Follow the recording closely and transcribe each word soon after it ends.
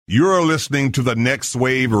You're listening to the Next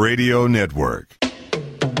Wave Radio Network. Everybody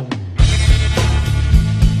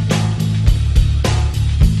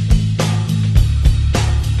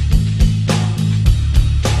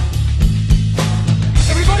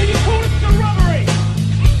be cool, it's the robbery!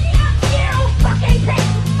 You fucking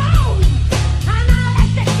pigs, move! And I'll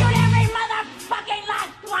execute every motherfucking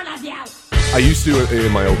last one of you! I used to,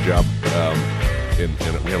 in my old job, and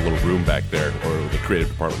we had a little room back there, or the creative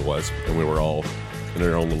department was, and we were all in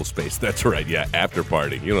our own little space. That's right, yeah, after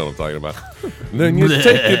party. You know what I'm talking about. Then you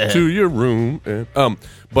take it to your room.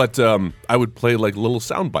 But I would play like little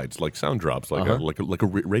sound bites, like sound drops, like a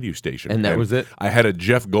radio station. And that was it? I had a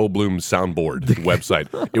Jeff Goldblum soundboard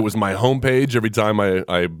website. It was my homepage every time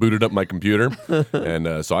I booted up my computer.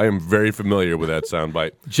 And so I am very familiar with that sound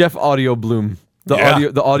bite. Jeff Audio Bloom. The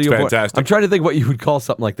audio it's fantastic. I'm trying to think what you would call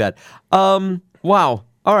something like that. Wow.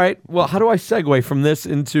 All right. Well, how do I segue from this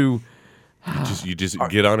into... You just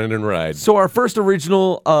get on it and ride. So our first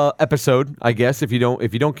original episode, I guess, if you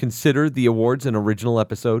don't consider the awards an original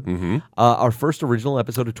episode, our first original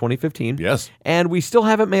episode of 2015. Yes. And we still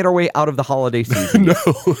haven't made our way out of the holiday season.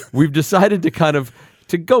 No. We've decided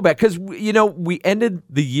to go back because, we ended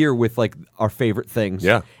the year with like our favorite things.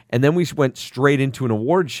 Yeah. And then we went straight into an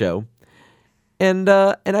award show. And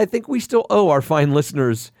I think we still owe our fine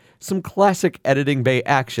listeners some classic editing bay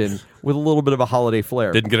action with a little bit of a holiday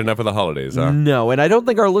flair. Didn't get enough of the holidays, huh? No, and I don't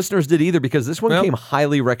think our listeners did either because this one came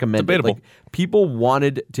highly recommended. Debatable. Like, people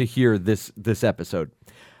wanted to hear this episode.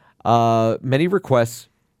 Many requests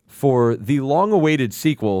for the long-awaited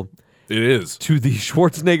sequel. It is. To the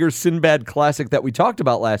Schwarzenegger Sinbad classic that we talked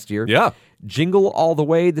about last year. Yeah. Jingle All the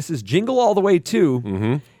Way. This is Jingle All the Way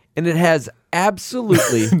 2. And it has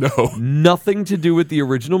absolutely nothing to do with the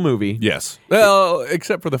original movie. Yes. Well,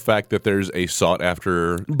 except for the fact that there's a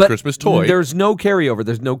sought-after Christmas toy. There's no carryover.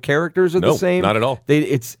 There's no characters are the same. Not at all.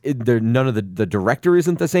 None of the director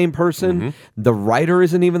isn't the same person. The writer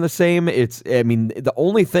isn't even the same. The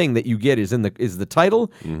only thing that you get is the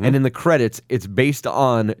title, and in the credits, it's based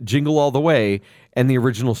on Jingle All the Way and the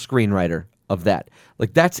original screenwriter of that.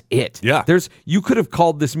 Like, that's it. Yeah. You could have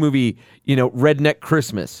called this movie, Redneck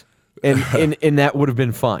Christmas, and that would have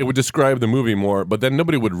been fine. It would describe the movie more, but then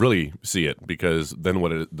nobody would really see it because then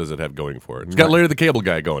what does it have going for it? It's got Larry the Cable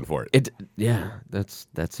Guy going for it.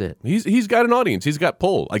 That's it. He's got an audience. He's got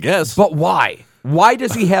pull, I guess. But why? Why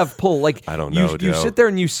does he have pull? Like, I don't know, You Joe. sit there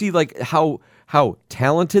and you see like how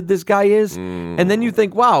talented this guy is, and then you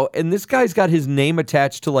think, wow, and this guy's got his name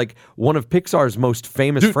attached to like one of Pixar's most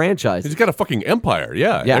famous franchises. He's got a fucking empire.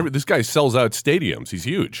 Yeah. This guy sells out stadiums. He's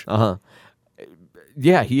huge.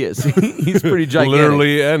 Yeah, he is. He's pretty gigantic.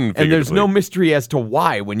 Literally and And there's no mystery as to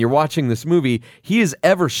why, when you're watching this movie, he is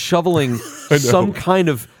ever shoveling some kind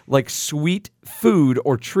of like sweet food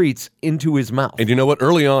or treats into his mouth. And you know what?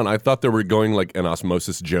 Early on, I thought they were going like an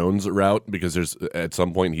Osmosis Jones route because there's at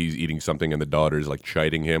some point he's eating something and the daughter's like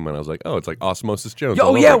chiding him, and I was like, oh, it's like Osmosis Jones.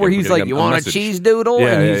 Oh yeah, where he's like, you want a cheese doodle?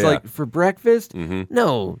 Yeah, and he's yeah. like, for breakfast?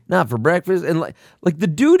 No, not for breakfast. And like the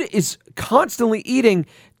dude is constantly eating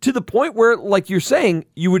to the point where, like you're saying,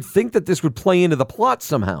 you would think that this would play into the plot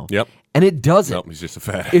somehow. Yep. And it doesn't. Nope, he's just a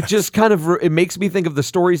fat It just kind of, it makes me think of the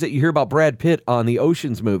stories that you hear about Brad Pitt on the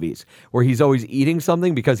Ocean's movies, where he's always eating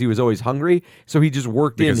something because he was always hungry. So he just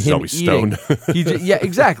worked because in he's him always eating. stoned. Yeah,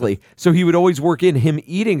 exactly. So he would always work in him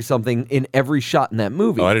eating something in every shot in that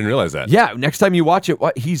movie. Oh, I didn't realize that. Yeah, next time you watch it,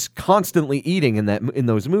 he's constantly eating in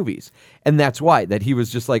those movies. And that's why, that he was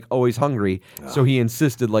just like always hungry. So he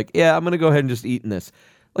insisted like, yeah, I'm going to go ahead and just eat in this.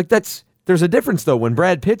 Like there's a difference though when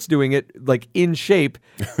Brad Pitt's doing it like in shape,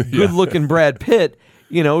 good looking Brad Pitt,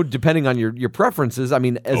 depending on your preferences. I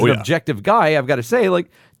mean, as an objective guy, I've got to say, like,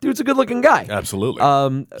 dude's a good looking guy. Absolutely.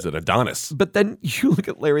 Is it Adonis? But then you look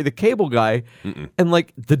at Larry the Cable Guy, and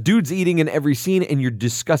like the dude's eating in every scene, and you're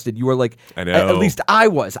disgusted. You are like, I know. At least I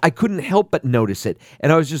was. I couldn't help but notice it,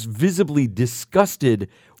 and I was just visibly disgusted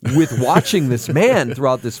with watching this man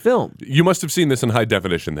throughout this film. You must have seen this in high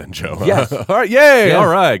definition then, Joe. Yes. All right, yay, Yeah. all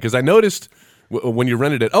right, because I noticed when you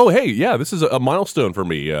rented it, oh, hey, yeah, this is a milestone for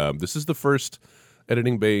me. This is the first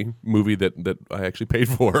editing bay movie that I actually paid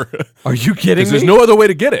for. Are you kidding me? There's no other way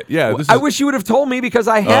to get it. Yeah, I wish you would have told me because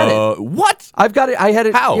I had it. What? I've got it. I had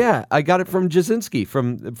it. How? Yeah, I got it from Jasinski,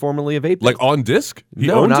 from formerly of 8-Bit. Like on disc? He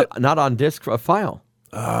No, owns it? not on disc, a file.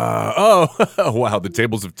 Wow, the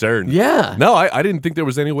tables have turned. Yeah. No, I didn't think there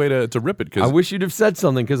was any way to rip it. I wish you'd have said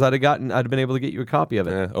something because I'd have been able to get you a copy of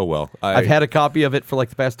it. Oh, well. I've had a copy of it for like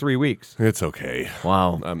the past 3 weeks. It's okay.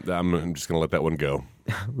 Wow. I'm just going to let that one go.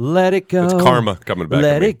 Let it go. It's karma coming back.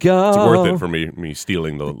 Let at me. it go. It's worth it for me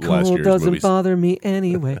stealing the last Cold year's doesn't movies. bother me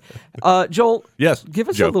anyway. Joel, Yes, give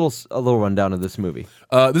us Joe. a little rundown of this movie.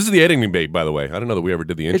 This is the editing bay, by the way. I don't know that we ever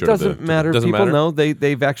did the intro. It doesn't matter. Doesn't People matter? know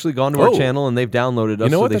they've actually gone to our Oh. channel and they've downloaded us. You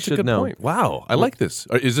know so what? They That's a should good know. point. Wow, I like this.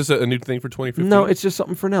 Is this a new thing for 2015? No, it's just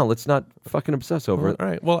something for now. Let's not fucking obsess over all it.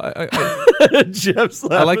 right. Well, Jeff's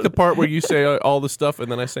I like the part where you say all the stuff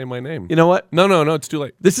and then I say my name. You know what? No, it's too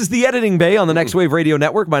late. This is the Editing Bay on the Next Wave Radio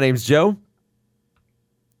Network. My name's Joe.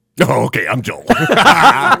 Oh, okay, I'm Joel.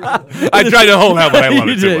 I tried to hold out, but I You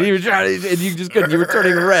wanted did. to. You were trying, and you just couldn't. You were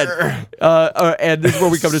turning red. And this is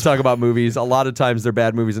where we come to talk about movies. A lot of times they're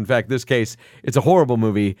bad movies. In fact, this case, it's a horrible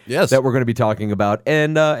movie Yes. that we're going to be talking about.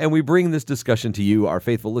 And we bring this discussion to you, our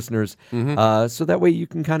faithful listeners, so that way you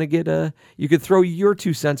can kind of get you could throw your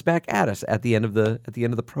 2 cents back at us at the end of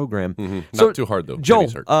the program. So, Not too hard, though. Joel,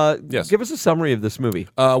 Pennies hurt. Yes. give us a summary of this movie.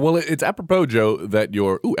 Well, it's apropos, Joe, that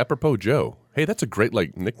you're... Ooh, apropos, Joe. Hey, that's a great,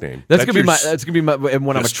 nickname. That's gonna be your my. s- That's gonna be my. And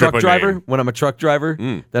when I'm a truck stripper driver,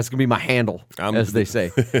 name. that's gonna be my handle, I'm- as they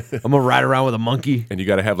say. I'm gonna ride around with a monkey. And you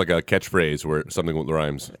got to have, a catchphrase where something with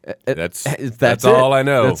rhymes. That's that's all it. I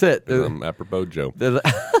know. That's it. Apropos, Joe.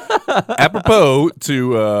 Apropos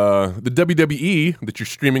to the WWE that you're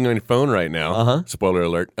streaming on your phone right now. Spoiler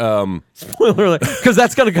alert. Spoiler alert, because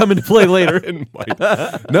that's gonna come into play later.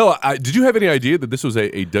 No, did you have any idea that this was a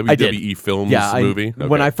WWE Films movie?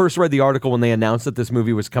 When Okay. I first read the article when they announced that this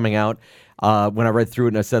movie was coming out, when I read through it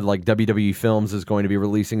and I said WWE Films is going to be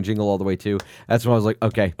releasing Jingle All the Way 2, that's when I was like,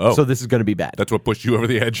 okay, so this is going to be bad. That's what pushed you over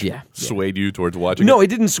the edge? Yeah. Swayed you towards watching No, it? it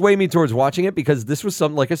didn't sway me towards watching it because this was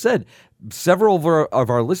something, like I said, several of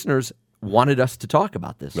our listeners wanted us to talk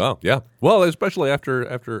about this. Oh, yeah. Well, especially after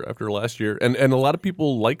last year. And a lot of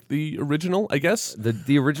people liked the original, I guess.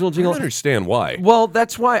 The original I Jingle. don't understand why. Well,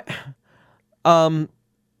 that's why.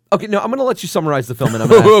 Okay, no, I'm going to let you summarize the film, and I'm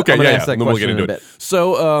going to Okay, ask that then we'll question get in into a it. bit.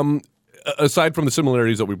 So, aside from the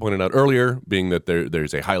similarities that we pointed out earlier, being that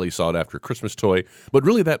there's a highly sought-after Christmas toy, but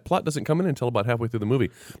really that plot doesn't come in until about halfway through the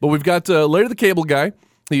movie. But we've got Larry the Cable Guy.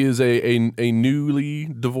 He is a newly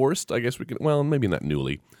divorced, I guess we can, well, maybe not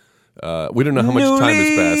newly. We don't know how much time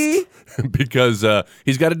has passed because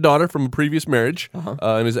he's got a daughter from a previous marriage,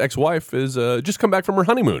 and his ex-wife is just come back from her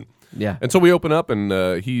honeymoon. Yeah. And so we open up,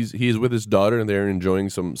 and he is with his daughter, and they're enjoying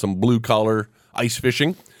some blue-collar ice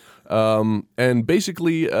fishing. And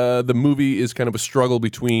basically, the movie is kind of a struggle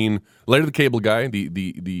between Larry the Cable Guy,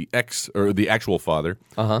 the ex or the actual father,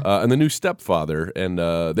 and the new stepfather, and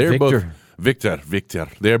they're both Victor.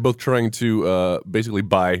 They're both trying to basically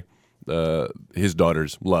buy his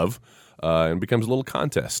daughter's love, and it becomes a little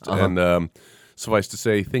contest. And suffice to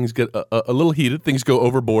say, things get a little heated. Things go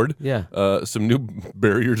overboard. Yeah. Some new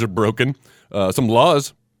barriers are broken. Some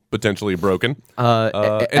laws potentially broken.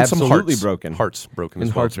 And absolutely some broken. Hearts broken. And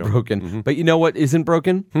as well, hearts Joe. broken. But you know what isn't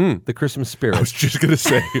broken? The Christmas spirit. I was just gonna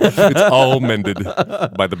say it's all mended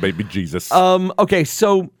by the baby Jesus. Okay,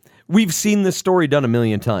 so we've seen this story done a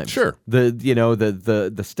million times. Sure. The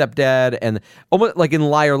stepdad and almost like in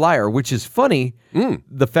Liar Liar, which is funny.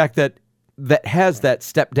 The fact that has that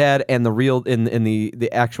stepdad and the real in the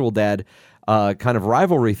actual dad kind of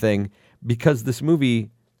rivalry thing, because this movie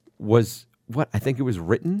was I think it was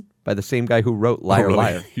written by the same guy who wrote Liar really?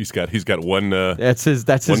 Liar. He's got one. That's his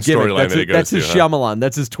one gimmick. storyline that he goes That's his to, huh? Shyamalan.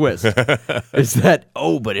 That's his twist. Is that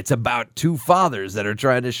but it's about two fathers that are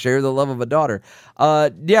trying to share the love of a daughter.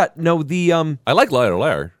 I like Liar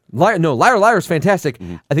Liar. Liar Liar is fantastic.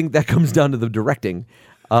 I think that comes down to the directing.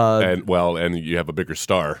 And you have a bigger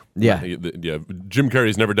star. Yeah. Jim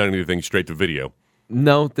Carrey's never done anything straight to video.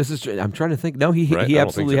 No, this is. I'm trying to think. No, he Right? he I don't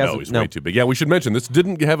absolutely think so. has. No, he's way too big. Yeah, we should mention this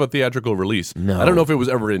didn't have a theatrical release. No. I don't know if it was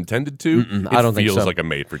ever intended to. I don't think feels so. like a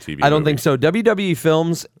made-for-TV I don't movie. think so. WWE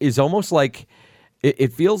Films is almost like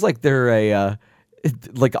it feels like they're a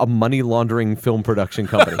money laundering film production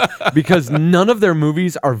company because none of their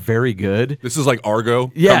movies are very good. This is like Argo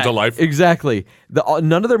come to life. Exactly.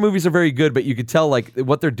 None of their movies are very good, but you could tell like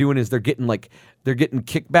what they're doing is they're getting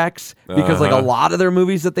kickbacks because like a lot of their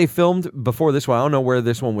movies that they filmed before this one, I don't know where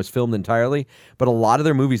this one was filmed entirely, but a lot of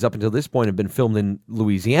their movies up until this point have been filmed in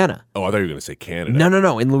Louisiana. Oh, I thought you were going to say Canada.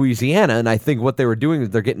 No, in Louisiana, and I think what they were doing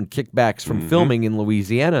is they're getting kickbacks from filming in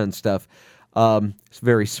Louisiana and stuff. It's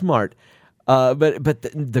very smart. But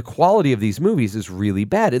the quality of these movies is really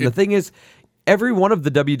bad. And the thing is, every one of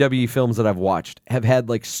the WWE films that I've watched have had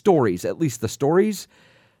like stories. At least the stories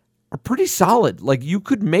are pretty solid. Like you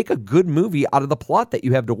could make a good movie out of the plot that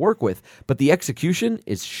you have to work with, but the execution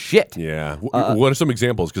is shit. Yeah. What are some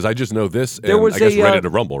examples? Because I just know this. And There was I guess a Ready to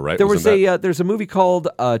Rumble, right? There Wasn't that- there's a movie called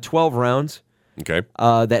 12 Rounds. Okay.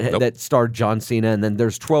 That starred John Cena, and then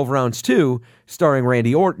there's 12 Rounds 2 starring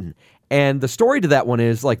Randy Orton. And the story to that one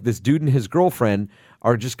is like this dude and his girlfriend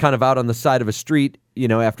are just kind of out on the side of a street,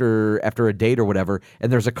 after a date or whatever,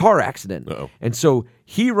 and there's a car accident. Uh-oh. And so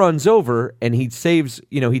he runs over and he saves,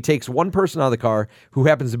 he takes one person out of the car who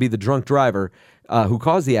happens to be the drunk driver who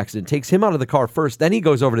caused the accident, takes him out of the car first, then he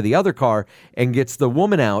goes over to the other car and gets the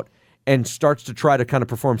woman out and starts to try to kind of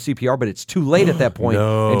perform CPR, but it's too late at that point,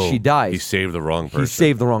 and she dies. He saved the wrong person. He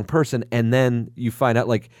saved the wrong person, and then you find out,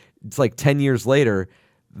 it's 10 years later,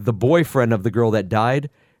 the boyfriend of the girl that died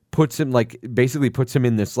puts him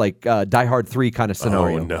in this Die Hard 3 kind of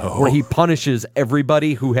scenario. Oh, no. Where he punishes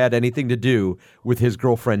everybody who had anything to do with his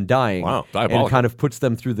girlfriend dying. Wow, diabolical. And kind of puts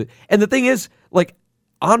them through and the thing is,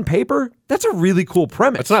 on paper, that's a really cool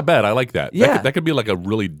premise. That's not bad. I like that. Yeah. That could be like a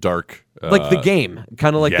really dark... like The Game,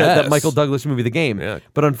 kind of like that Michael Douglas movie, The Game. Yeah.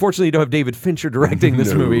 But unfortunately, you don't have David Fincher directing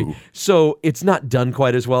this movie, so it's not done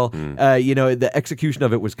quite as well. The execution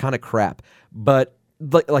of it was kind of crap. But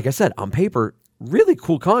like I said, on paper, really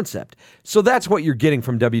cool concept. So that's what you're getting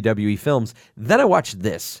from WWE films. Then I watched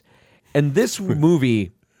this, and this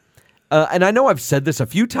movie... and I know I've said this a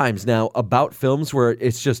few times now about films where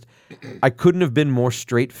it's just, I couldn't have been more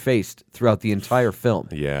straight-faced throughout the entire film.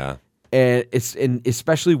 Yeah. And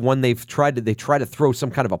especially when they try to throw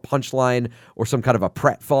some kind of a punchline or some kind of a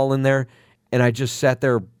pratfall in there, and I just sat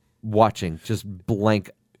there watching, just blank.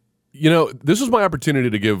 This was my opportunity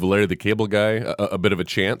to give Larry the Cable Guy a bit of a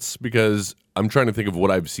chance, because I'm trying to think of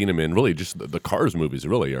what I've seen him in. Really, just the Cars movies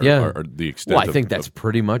really are the extent. Well, I think that's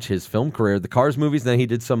pretty much his film career. The Cars movies, then he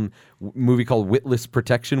did some movie called Witless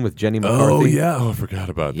Protection with Jenny McCarthy. Oh, yeah. Oh, I forgot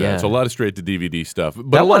about that. Yeah. So a lot of straight-to-DVD stuff.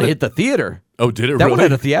 But that one hit the theater. Oh, did it That really? one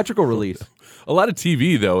had a theatrical release. A lot of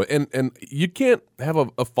TV, though, and you can't have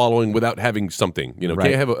a following without having something.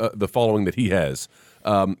 Right. Can't have the following that he has.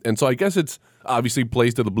 And so I guess it's obviously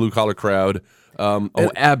plays to the blue-collar crowd.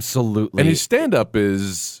 Absolutely. And his stand-up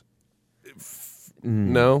is...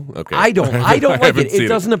 No? Okay. I don't like it. It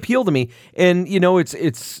doesn't it. appeal to me. And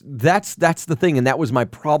that's the thing, and that was my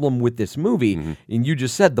problem with this movie. Mm-hmm. And you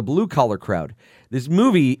just said the blue collar crowd. This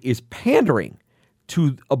movie is pandering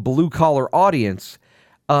to a blue collar audience.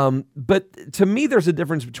 But to me, there's a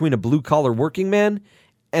difference between a blue collar working man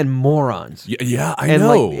and morons. Yeah, I and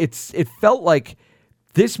know. it felt like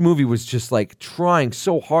this movie was just trying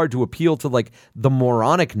so hard to appeal to the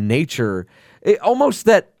moronic nature. Almost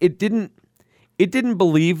that it didn't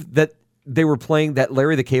believe that they were playing that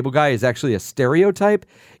Larry the Cable Guy is actually a stereotype.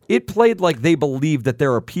 It played like they believe that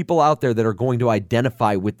there are people out there that are going to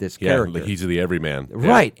identify with this character. Yeah, he's the everyman.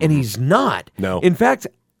 Right, and he's not. No. In fact,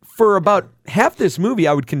 for about half this movie,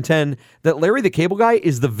 I would contend that Larry the Cable Guy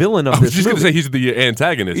is the villain of this movie. I was just going to say he's the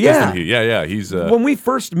antagonist, Yeah. isn't he? Yeah, he's... When we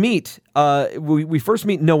first meet, we first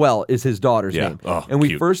meet Noelle is his daughter's Yeah. name. Oh, and we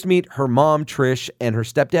cute. first meet her mom, Trish, and her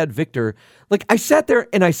stepdad, Victor. I sat there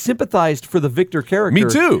and I sympathized for the Victor character.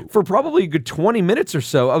 Me too. For probably a good 20 minutes or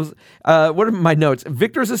so. I was, what are my notes?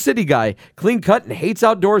 Victor's a city guy, clean cut and hates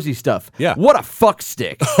outdoorsy stuff. Yeah. What a fuck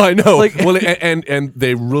stick. I know. Well, and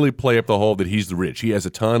they really play up the whole that he's the rich. He has a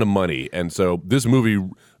ton of money. And so this movie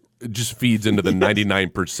just feeds into the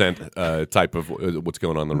 99% type of what's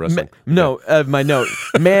going on in the wrestling. My note.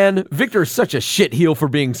 Man, Victor is such a shitheel for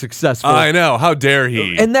being successful. I know. How dare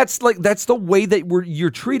he? And that's the way that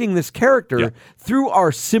you're treating this character through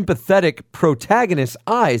our sympathetic protagonist's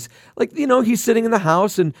eyes. He's sitting in the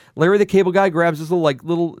house and Larry the Cable Guy grabs this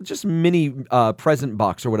little just mini present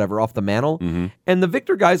box or whatever off the mantle. Mm-hmm. And the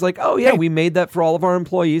Victor guy's like, oh yeah, we made that for all of our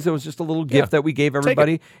employees. It was just a little gift that we gave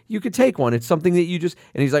everybody. You could take one. It's something that you just,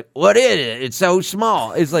 and he's like, what is it? It's so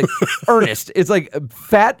small. It's like Ernest. It's like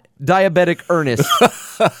fat diabetic Ernest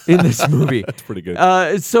in this movie. That's pretty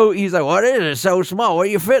good. So he's like, what is it? It's so small. Where are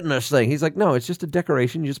you fitting this thing? He's like, no, it's just a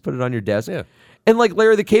decoration. You just put it on your desk. Yeah. And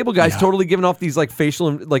Larry the Cable Guy's totally giving off these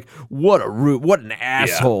facial, what a rude, what an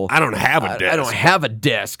asshole. I don't have a desk. I don't have a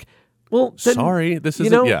desk. Well, then, sorry, this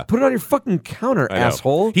isn't. Put it on your fucking counter,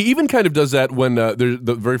 asshole. He even kind of does that when there's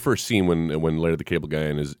the very first scene when Larry the Cable Guy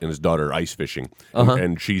and his daughter are ice fishing,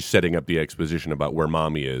 and she's setting up the exposition about where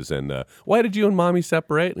mommy is and why did you and mommy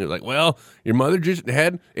separate? And you're like, well, your mother just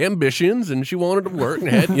had ambitions and she wanted to work and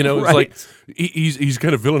had, it's Right. like he's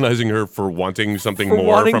kind of villainizing her for wanting something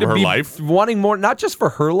more from her life. Wanting more, not just for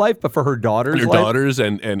her life, but for her daughter's Her life. daughters,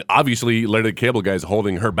 and obviously Larry the Cable Guy is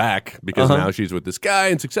holding her back because now she's with this guy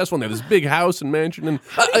and successful and they have this big house and mansion. And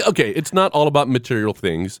okay, it's not all about material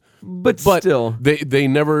things, but still, they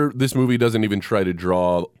never. This movie doesn't even try to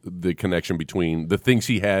draw the connection between the things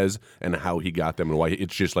he has and how he got them and why.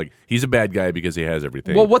 It's just like he's a bad guy because he has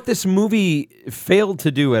everything. Well, what this movie failed to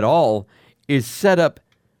do at all is set up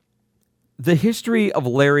the history of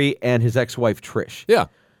Larry and his ex-wife Trish. Yeah.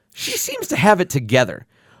 She seems to have it together.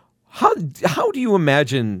 How do you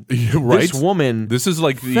imagine Right? this woman This is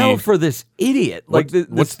like fell for this idiot?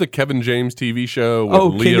 What's the Kevin James TV show with Oh,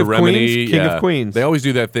 Leah King of Remini? Queens? King of Queens. They always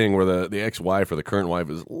do that thing where the ex-wife or the current wife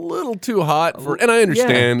is a little too hot for. And I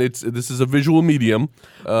understand this is a visual medium.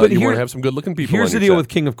 But you want to have some good-looking people. Here's on the your deal set. with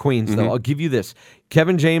King of Queens, though. I'll give you this: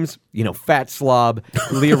 Kevin James, fat slob.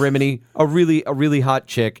 Leah Remini, a really hot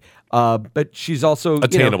chick. But she's also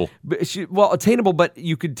attainable. Attainable, but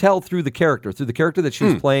you could tell through the character that she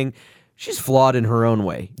was playing. She's flawed in her own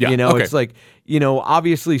way. Yeah, It's like,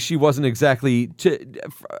 obviously she wasn't exactly,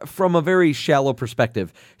 from a very shallow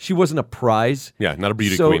perspective, she wasn't a prize. Yeah, not a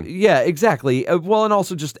beauty queen. Yeah, exactly. Well, and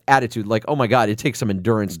also just attitude. Like, oh my God, it takes some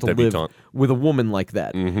endurance to Debutante. live with a woman like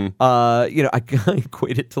that. I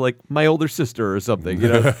equate it to like my older sister or something.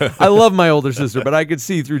 I love my older sister, but I could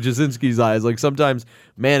see through Jasinski's eyes. Like sometimes,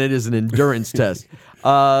 man, it is an endurance test.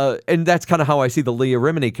 And that's kind of how I see the Leah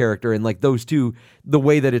Remini character, and like those two, the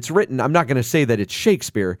way that it's written. I'm not going to say that it's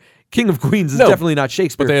Shakespeare. King of Queens is definitely not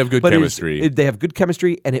Shakespeare. But they have good chemistry. They have good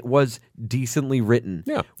chemistry, and it was decently written.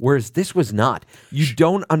 Yeah. Whereas this was not. You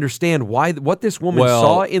don't understand what this woman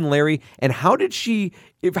saw in Larry, and how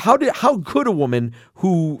could a woman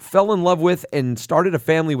who fell in love with and started a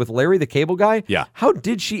family with Larry the Cable Guy? Yeah. How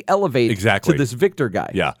did she elevate to this Victor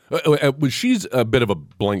guy? Yeah. She's a bit of a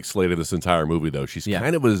blank slate of this entire movie, though. She's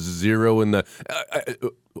kind of a zero in the.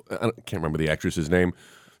 I can't remember the actress's name.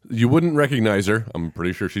 You wouldn't recognize her. I'm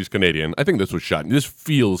pretty sure she's Canadian. I think this was shot. This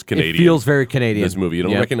feels Canadian. It feels very Canadian. This movie. You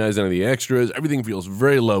don't recognize any of the extras. Everything feels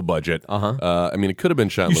very low budget. I mean, it could have been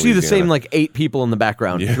shot in You see the Louisiana. same like 8 people in the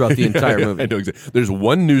background throughout the entire movie. I know exactly. There's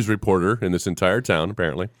one news reporter in this entire town,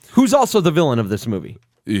 apparently. Who's also the villain of this movie.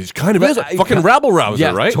 He's kind of is a fucking rabble-rouser,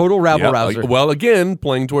 Yeah, right? total rabble-rouser. Well, again,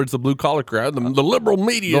 playing towards the blue-collar crowd, the liberal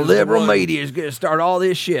media. The liberal media is going to start all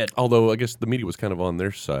this shit. Although I guess the media was kind of on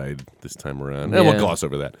their side this time around. And we'll gloss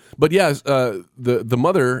over that. But yes, the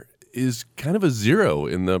mother is kind of a zero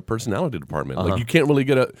in the personality department. Like you can't really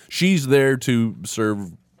get she's there to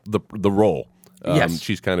serve the role. Yes.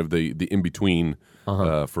 She's kind of the in-between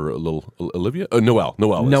for a little Olivia? Noelle.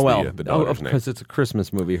 Noelle is the daughter's name. Because it's a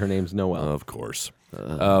Christmas movie. Her name's Noelle. Of course.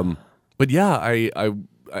 But yeah, I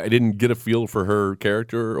didn't get a feel for her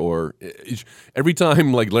character, or every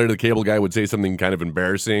time like Larry the Cable Guy would say something kind of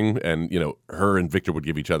embarrassing, and her and Victor would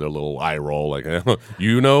give each other a little eye roll, like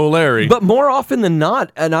Larry. But more often than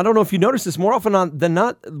not, and I don't know if you noticed this, more often than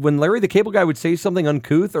not, when Larry the Cable Guy would say something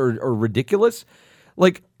uncouth or ridiculous,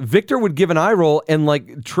 like Victor would give an eye roll, and like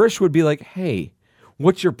Trish would be like, "Hey,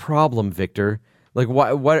 what's your problem, Victor?" Like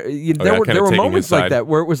why? There were moments like that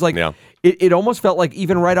where it was like it almost felt like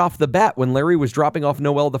even right off the bat when Larry was dropping off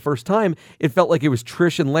Noelle the first time, it felt like it was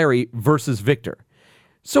Trish and Larry versus Victor.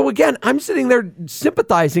 So again, I'm sitting there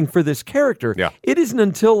sympathizing for this character. Yeah. It isn't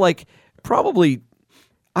until like probably,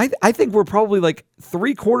 I think we're probably like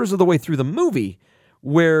 3/4 of the way through the movie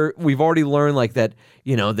where we've already learned like that,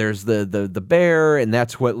 there's the bear, and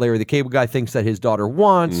that's what Larry the Cable Guy thinks that his daughter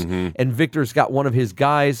wants. And Victor's got one of his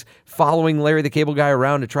guys following Larry the Cable Guy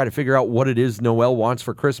around to try to figure out what it is Noelle wants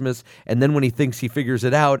for Christmas. And then when he thinks he figures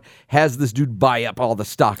it out, has this dude buy up all the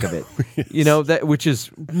stock of it. Which is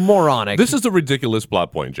moronic. This is a ridiculous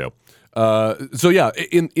plot point, Joe. So yeah,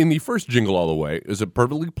 in the first Jingle All the Way is a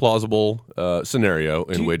perfectly plausible scenario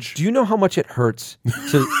in which. Do you know how much it hurts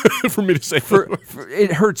to for me to say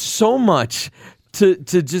it hurts so much to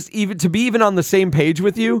be even on the same page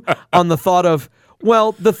with you on the thought of,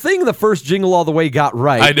 well, the thing the first Jingle All the Way got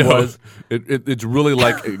right I know. was it's really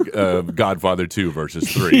like Godfather 2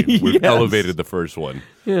 versus 3. We've elevated the first one.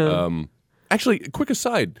 Yeah. Actually, quick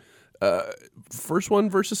aside. First one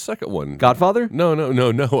versus second one. Godfather?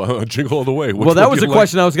 No. Jingle All the Way. Well, that was a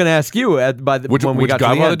question I was going to ask you when we got to the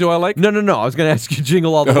Godfather end. do I like? No. I was going to ask you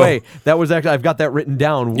Jingle All the Way. That was actually, I've got that written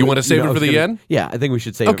down. You want to save it for the end? Yeah, I think we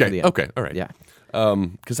should save it for the end. Okay, all right. Yeah.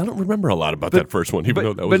 Because I don't remember a lot about that first one, even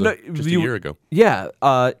though that was just a year ago. Yeah,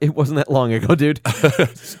 it wasn't that long ago, dude.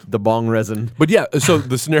 The bong resin. But yeah, so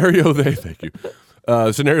the scenario thank you.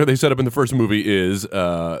 Scenario they set up in the first movie is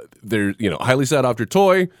they're highly sought after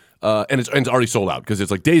toy. And it's already sold out because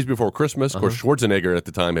it's like days before Christmas. Of course, Schwarzenegger at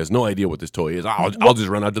the time has no idea what this toy is. I'll just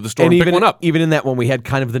run out to the store and pick one up. Even in that one, we had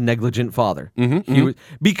kind of the negligent father. He was,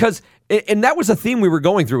 because that was a theme we were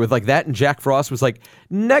going through with like that, and Jack Frost was like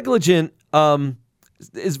negligent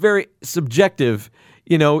is very subjective.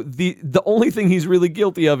 The only thing he's really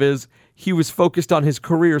guilty of is he was focused on his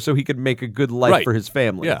career so he could make a good life for his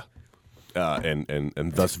family. Yeah.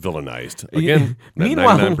 And thus villainized. Again,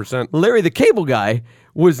 Meanwhile, 99%. Larry the Cable Guy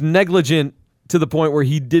was negligent to the point where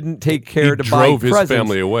he didn't take care to drove buy his presents,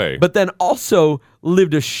 family away. but then also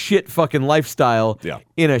lived a shit fucking lifestyle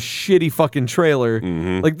in a shitty fucking trailer.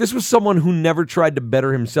 Like, this was someone who never tried to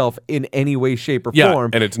better himself in any way, shape, or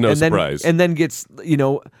form. And it's no surprise. And then gets,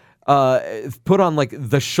 put on like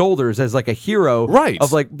the shoulders as like a hero, Right.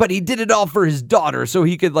 Of like, but he did it all for his daughter so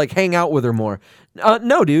he could like hang out with her more.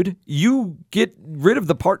 No, dude, you get rid of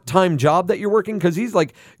the part-time job that you're working because he's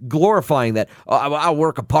like glorifying that. Oh, I'll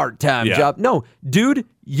work a part-time job. No, dude,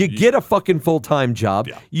 you get a fucking full-time job.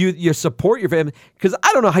 Yeah. You support your family because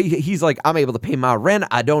I don't know how he's like, I'm able to pay my rent.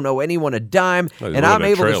 I don't owe anyone a dime, and I'm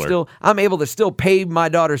able to still pay my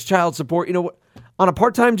daughter's child support. You know what? On a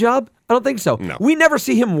part-time job? I don't think so. No. We never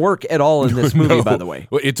see him work at all in this movie, by the way.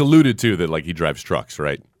 Well, it's alluded to that like he drives trucks,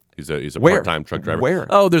 right? He's a part-time truck driver. Where?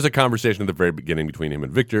 Oh, there's a conversation at the very beginning between him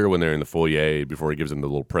and Victor when they're in the foyer before he gives him the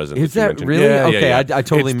little present. Is you that mentioned. really? Yeah, Okay, yeah. I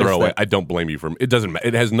totally it's missed throwaway. that. I don't blame you for it. Doesn't matter.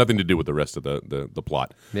 It has nothing to do with the rest of the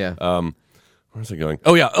plot. Yeah. Where's it going?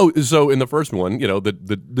 Oh yeah. Oh, so in the first one,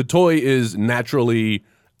 the toy is naturally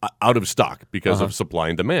out of stock because of supply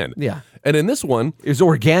and demand. Yeah. And in this one, It's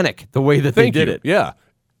organic, the way that they thank did you. it. Yeah.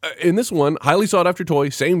 In this one, highly sought after toy,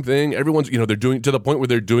 same thing. Everyone's, they're doing to the point where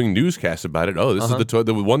they're doing newscasts about it. Oh, this is the toy,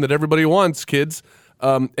 the one that everybody wants, kids.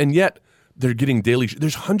 And yet they're getting daily.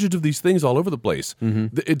 There's hundreds of these things all over the place.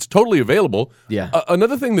 It's totally available. Yeah.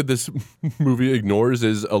 Another thing that this movie ignores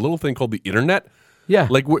is a little thing called the internet. Yeah.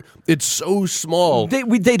 Like it's so small.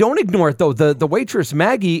 They don't ignore it, though. The waitress,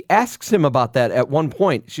 Maggie, asks him about that at one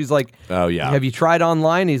point. She's like, Oh, yeah. Have you tried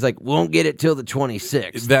online? He's like, won't get it till the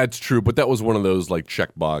 26th. That's true, but that was one of those like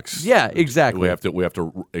checkbox. Yeah, exactly. We have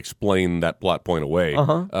to explain that plot point away.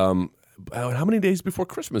 How many days before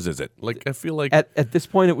Christmas is it? Like, I feel like At this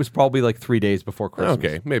point, it was probably like 3 days before Christmas.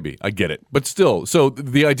 okay, maybe I get it, but still. So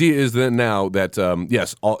the idea is that now that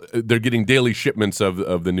yes, they're getting daily shipments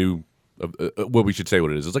of the new. What we should say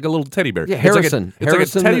what it is. It's like a little teddy bear. Yeah, Harrison. It's like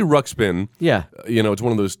Harrison a Teddy Ruxpin. Yeah. It's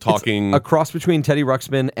one of those talking. A cross between Teddy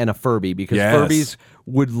Ruxpin and a Furby because Yes. Furbies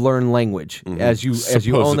would learn language as you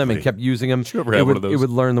own them and Supposedly. kept using them. Did you ever have one of those? It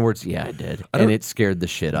would learn the words. Yeah, I did, and it scared the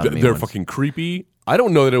shit out of me. They're once. fucking creepy. I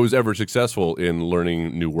don't know that it was ever successful in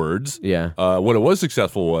learning new words. Yeah. What it was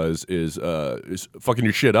successful is fucking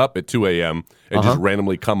your shit up at 2 a.m. and just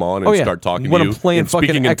randomly come on and start talking when to you I'm playing and fucking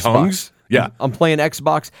speaking in Xbox. tongues. Yeah. I'm playing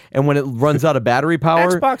Xbox, and when it runs out of battery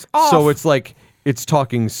power, Xbox off. so it's like it's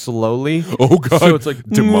talking slowly. Oh, God. So it's like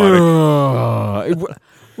Demonic.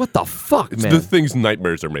 What the fuck, It's man? the things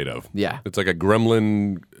nightmares are made of. Yeah. It's like a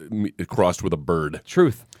gremlin crossed with a bird.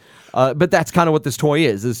 Truth. But that's kind of what this toy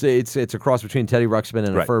is. It's a cross between Teddy Ruxpin and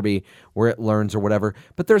a Right. Furby, where it learns or whatever.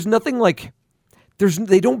 But there's nothing like.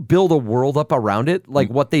 They don't build a world up around it like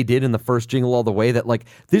what they did in the first Jingle All the Way. That like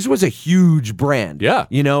this was a huge brand, Yeah.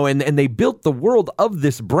 and they built the world of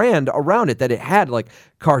this brand around it. That it had like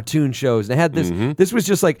cartoon shows and it had this. This was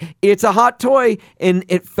just like it's a hot toy, and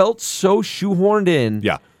it felt so shoehorned in.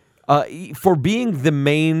 Yeah. For being the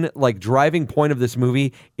main like driving point of this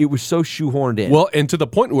movie, it was so shoehorned in. Well, and to the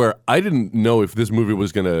point where I didn't know if this movie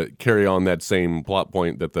was going to carry on that same plot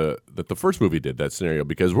point that the first movie did, that scenario,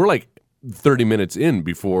 because we're like 30 minutes in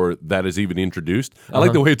before that is even introduced. I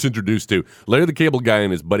like the way it's introduced too. Larry the Cable Guy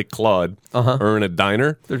and his buddy Claude are in a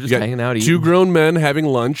diner. They're just You got hanging out, Two eating. grown men having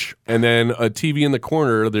lunch, and then a TV in the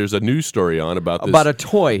corner. There's a news story on about this, About a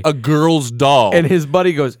toy. a girl's doll. And his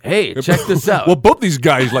buddy goes, "Hey, check this out." Well, both these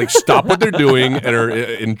guys like stop what they're doing and are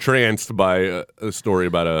entranced by a story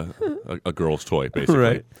about a girl's toy, basically.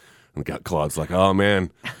 Right. And Claude's like, "Oh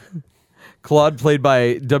man." Claude, played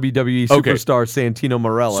by WWE Okay. superstar Santino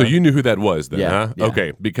Marella. So you knew who that was then, Yeah, huh? yeah.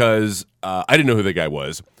 Okay, because I didn't know who the guy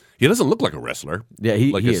was. He doesn't look like a wrestler. yeah,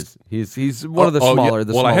 he Like is. He's one of the smaller. Yeah.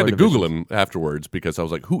 The Well, I had smaller to Google divisions. him afterwards because I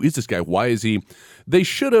was like, "Who is this guy? Why is he?" They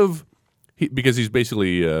should have, because he's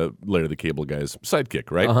basically Larry the Cable Guy's sidekick,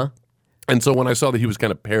 right? Uh-huh. And so when I saw that he was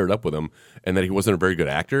kind of paired up with him and that he wasn't a very good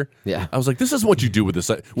actor, Yeah. I was like, "This isn't what you do with this."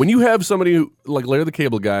 When you have somebody who, like Larry the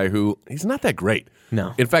Cable Guy, who he's not that great.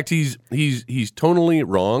 No. In fact, he's tonally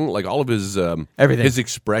wrong. Like all of his Everything. his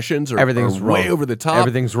expressions are, Everything's way wrong. over the top.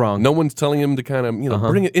 Everything's wrong. No one's telling him to kind of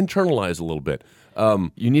bring it internalize a little bit.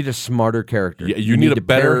 You need a smarter character. Yeah, you need a to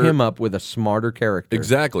pair better- him up with a smarter character.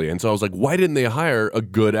 Exactly, and so I was like, why didn't they hire a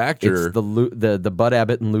good actor? It's the Bud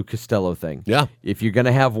Abbott and Lou Costello thing. Yeah. If you're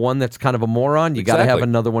gonna have one that's kind of a moron, you got to have Exactly.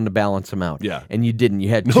 another one to balance him out. Yeah. And you didn't. You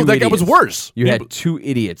had No, two that guy was idiots. worse. You He- had two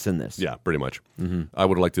idiots in this. Yeah, pretty much. I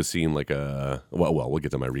would have liked to have seen like a well, we'll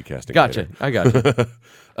get to my recasting. Gotcha. later. I gotcha.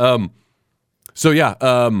 So yeah,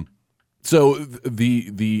 so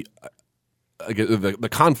the the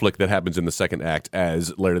conflict that happens in the second act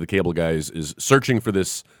as Larry the Cable Guy is searching for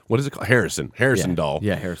this, what is it called? Harrison doll.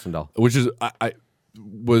 Yeah, Harrison doll. Which is, I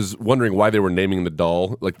was wondering why they were naming the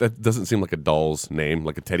doll. Like, that doesn't seem like a doll's name,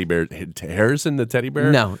 like a teddy bear. Harrison, the teddy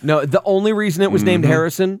bear? No. The only reason it was named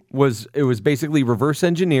Harrison was it was basically reverse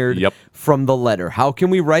engineered from the letter. How can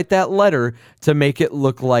we write that letter to make it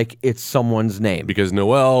look like it's someone's name? Because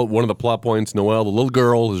Noelle, one of the plot points, Noelle, the little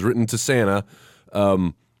girl, has written to Santa.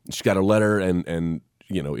 She got a letter, and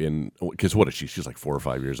because what is she? She's like 4 or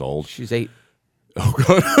 5 years old. She's 8. Oh,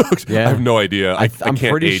 God. Yeah. I have no idea. I I'm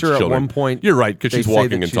can't pretty age sure children. at one point You're right, because she's they say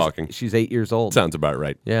walking that and talking. She's 8 years old. Sounds about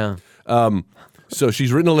right. Yeah. So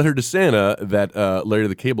she's written a letter to Santa that Larry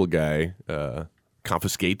the Cable Guy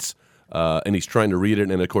confiscates, and he's trying to read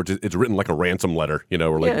it, and of course it's written like a ransom letter,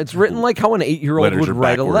 or like it's written like how an 8-year-old would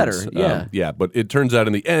write a letter. Yeah. But it turns out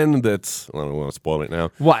in the end that's I don't want to spoil it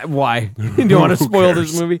now. Why? Do you want to spoil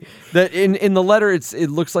this movie? That in the letter, it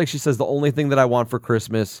looks like she says the only thing that I want for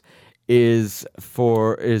Christmas is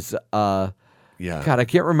Yeah. God, I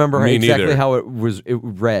can't remember exactly how it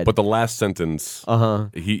read. But the last sentence,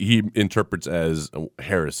 he interprets as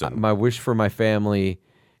Harrison. My wish for my family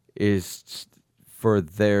is for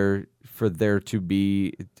there to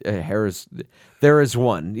be Harris. There is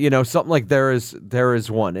one, something like there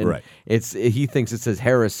is one, and right. he thinks it says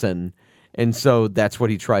Harrison, and so that's what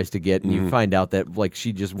he tries to get, and you find out that like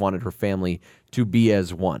she just wanted her family to be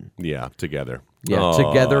as one. Yeah, together. Yeah,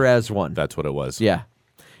 together as one. That's what it was. Yeah.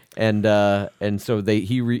 And so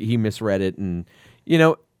he misread it, and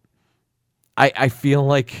I feel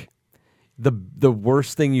like the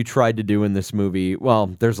worst thing you tried to do in this movie. Well,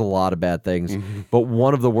 there's a lot of bad things, but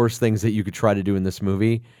one of the worst things that you could try to do in this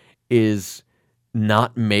movie is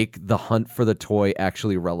not make the hunt for the toy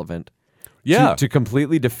actually relevant. Yeah, to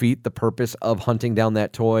completely defeat the purpose of hunting down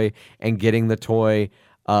that toy and getting the toy.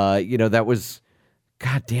 That was.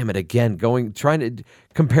 God damn it! Again,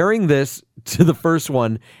 comparing this to the first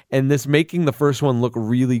one, and this making the first one look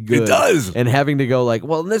really good. It does, and having to go like,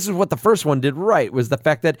 well, this is what the first one did right. Was the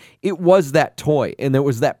fact that it was that toy, and there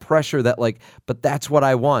was that pressure that like, but that's what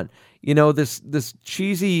I want. This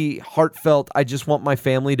cheesy, heartfelt. I just want my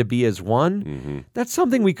family to be as one. Mm-hmm. That's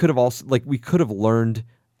something we could have learned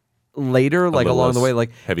later, like along the way, like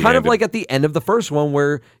kind of like at the end of the first one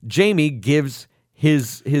where Jamie gives.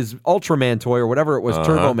 His Ultraman toy or whatever it was,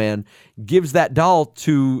 Turbo Man, gives that doll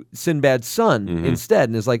to Sinbad's son instead,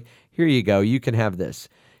 and is like, "Here you go, you can have this."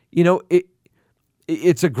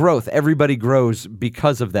 It's a growth. Everybody grows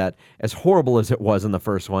because of that. As horrible as it was in the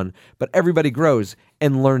first one, but everybody grows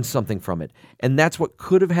and learns something from it, and that's what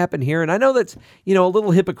could have happened here. And I know that's a little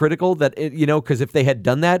hypocritical that because if they had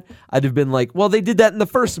done that, I'd have been like, well, they did that in the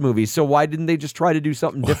first movie, so why didn't they just try to do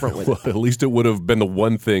something different with it? At least it would have been the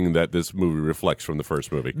one thing that this movie reflects from the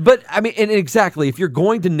first movie. But I mean, and exactly, if you're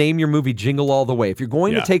going to name your movie Jingle All the Way, if you're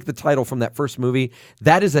going to take the title from that first movie,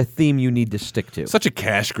 that is a theme you need to stick to. Such a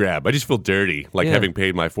cash grab. I just feel dirty, having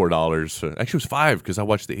paid my $4. Actually, it was $5 because I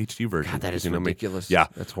watched the HD version. God, that is ridiculous. Yeah,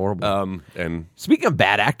 that's horrible. And speaking of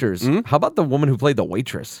bad actors, how about the woman who played the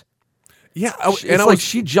waitress? Yeah,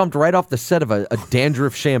 she jumped right off the set of a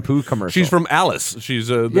dandruff shampoo commercial. She's from Alice. She's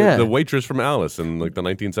the waitress from Alice in like the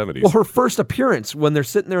 1970s. Well, her first appearance when they're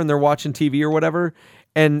sitting there and they're watching TV or whatever,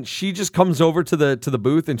 and she just comes over to the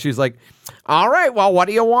booth and she's like, "All right, well, what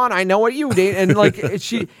do you want? I know what you need." And like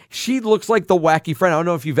she looks like the wacky friend. I don't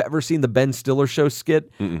know if you've ever seen the Ben Stiller show skit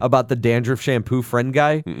about the dandruff shampoo friend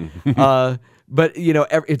guy. But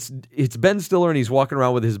it's Ben Stiller and he's walking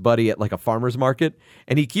around with his buddy at like a farmer's market,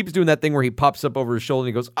 and he keeps doing that thing where he pops up over his shoulder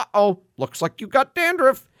and he goes, "Uh-oh, looks like you got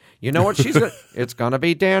dandruff. You know what she's gonna? It's gonna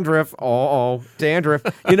be dandruff. Oh, dandruff.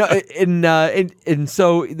 And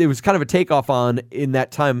so it was kind of a takeoff on in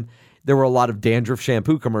that time. There were a lot of dandruff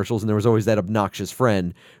shampoo commercials, and there was always that obnoxious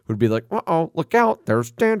friend who'd be like, "Uh-oh, look out,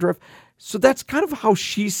 there's dandruff." So that's kind of how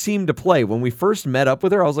she seemed to play. When we first met up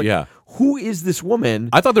with her, I was like, who is this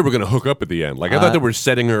woman? I thought they were going to hook up at the end. Like, I thought they were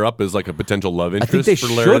setting her up as like a potential love interest I think they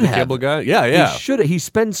for Larry the Cable Guy. Yeah. He should have. He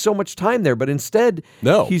spends so much time there, but instead,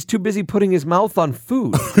 he's too busy putting his mouth on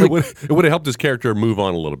food. It would have helped his character move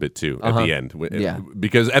on a little bit, too, at the end.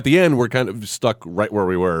 Because at the end, we're kind of stuck right where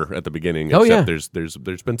we were at the beginning. Except there's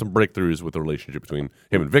been some breakthroughs with the relationship between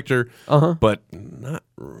him and Victor, but not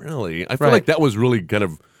really. I feel like that was really kind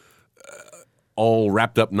of all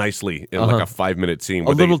wrapped up nicely in like a 5-minute scene.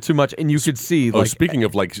 A little too much, and you could see. Speaking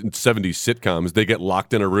of like 70s sitcoms, they get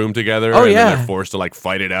locked in a room together, and then they're forced to like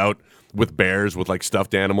fight it out. with bears with like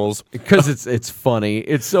stuffed animals. Because it's funny.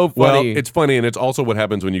 It's so Well, funny. it's funny, and it's also what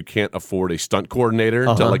happens when you can't afford a stunt coordinator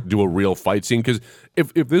to like do a real fight scene. Because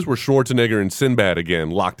if this were Schwarzenegger and Sinbad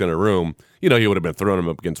again locked in a room, he would have been throwing them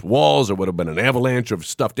up against walls, or would have been an avalanche of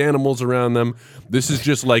stuffed animals around them. This is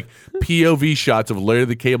just like POV shots of Larry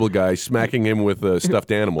the Cable Guy smacking him with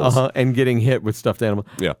stuffed animals. And getting hit with stuffed animals.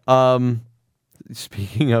 Yeah.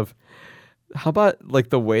 Speaking of, how about like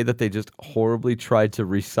the way that they just horribly tried to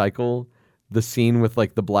recycle the scene with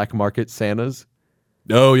like the black market Santas?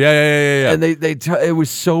 Oh yeah. And it was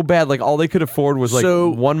so bad. Like all they could afford was like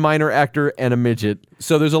one minor actor and a midget.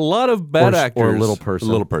 So there's a lot of bad actors. Or a little person.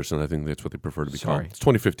 A little person. I think that's what they prefer to be called. It's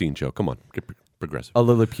 2015, Joe. Come on, get progressive. A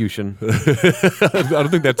Lilliputian. I don't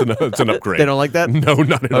think that's an upgrade. They don't like that? No,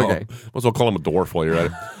 not at all. Okay. Might as well call him a dwarf while you're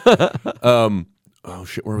at it. Oh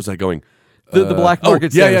shit, where was I going? The black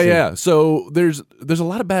market Yeah. Santa scene. So there's a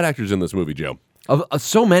lot of bad actors in this movie, Joe.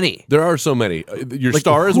 So many. There are so many. Your Like,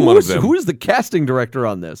 star is one of them. Who is the casting director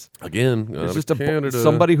on this? Again, It's just Canada.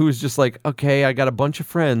 somebody who's just like, okay, I got a bunch of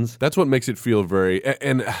friends. That's what makes it feel very.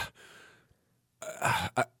 And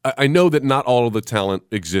I know that not all of the talent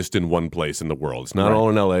exists in one place in the world. It's not all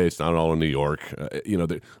in L.A. It's not all in New York.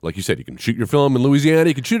 Like you said, you can shoot your film in Louisiana.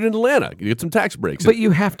 You can shoot it in Atlanta. You get some tax breaks. But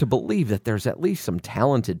you have to believe that there's at least some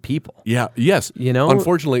talented people. Yeah. Yes.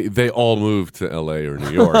 Unfortunately, they all moved to L.A. or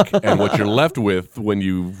New York, and what you're left with when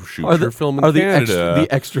you shoot your film in Canada,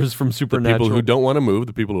 the extras from the Supernatural. people who don't want to move,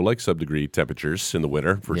 the people who like sub-degree temperatures in the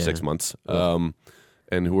winter for 6 months,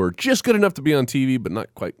 and who are just good enough to be on TV, but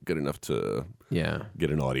not quite good enough to get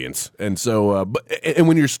an audience. And so, and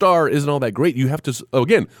when your star isn't all that great, you have to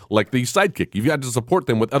again, like the sidekick, you've got to support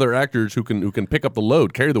them with other actors who can pick up the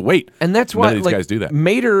load, carry the weight. And that's why none of these guys do that.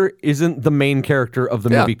 Mater isn't the main character of the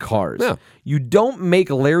movie Cars. Yeah. You don't make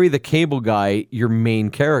Larry the Cable Guy your main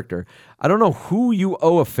character. I don't know who you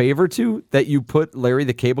owe a favor to that you put Larry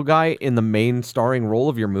the Cable Guy in the main starring role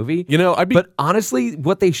of your movie. But honestly,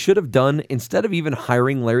 what they should have done, instead of even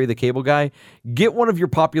hiring Larry the Cable Guy, get one of your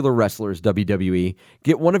popular wrestlers, WWE,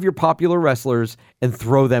 get one of your popular wrestlers and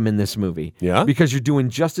throw them in this movie. Yeah? Because you're doing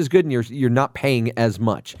just as good and you're not paying as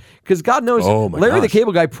much. Because God knows, Oh my Larry the gosh.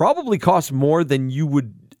 Cable Guy probably costs more than you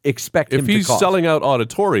would expect him If to he's cost. selling out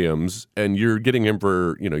auditoriums and you're getting him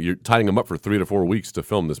for, you're tying him up for 3 to 4 weeks to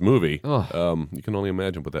film this movie, you can only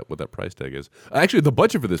imagine what that price tag is. Actually, the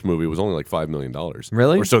budget for this movie was only like $5 million.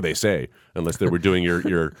 Really? Or so they say, unless they were doing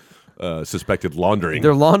your suspected laundering.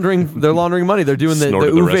 They're laundering money. They're doing the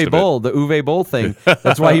Snorted the rest Uwe of Boll, the Uwe Boll thing.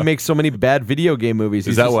 That's why he makes so many bad video game movies.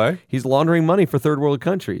 Is that why? He's laundering money for third world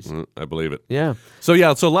countries. I believe it. Yeah. So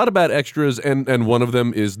a lot of bad extras, and one of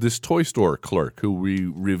them is this toy store clerk who we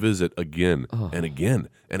revisit again and again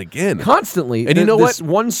and again. Constantly. And you know this what?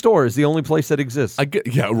 One store is the only place that exists.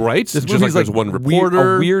 Right? This Just like movie's there's one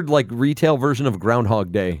reporter. a weird like retail version of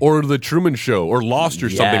Groundhog Day. Or the Truman Show, or Lost, or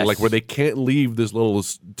something Yes. like where they can't leave this little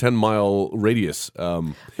 10-mile radius.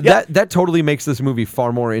 That totally makes this movie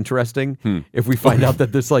far more interesting if we find out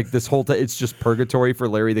that this whole it's just purgatory for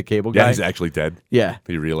Larry the Cable Guy. Yeah, he's actually dead. Yeah.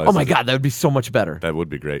 He realized. Oh my God, that would be so much better. That would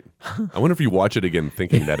be great. I wonder if you watch it again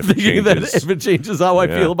thinking that if it Thinking changes, that if it changes how I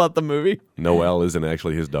Yeah. feel about the movie. Noelle isn't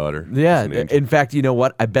actually his daughter. Yeah. She's an angel. In fact, you know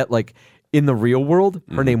what? I bet like in the real world,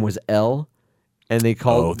 her name was Elle, and they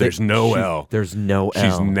called. Oh, there's no Elle. There's no Elle.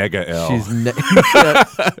 She's Nega Elle. She's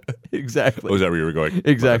yeah, exactly. Oh, is that where you were going?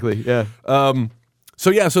 Exactly. Yeah.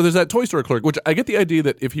 So there's that toy store clerk, which I get the idea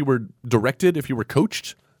that if he were directed, if he were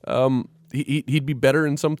coached, he'd be better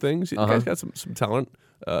in some things. The guy's got some talent.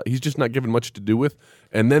 He's just not given much to do with.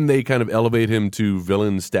 And then they kind of elevate him to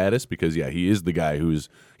villain status because he is the guy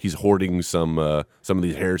he's hoarding some of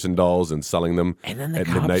these Harrison dolls and selling them And then the at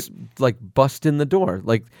cops midnight. like bust in the door.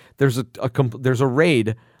 Like there's there's a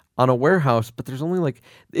raid on a warehouse, but there's only like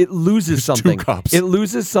it loses There's something. two cops. It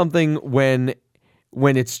loses something when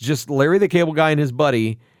it's just Larry the Cable Guy and his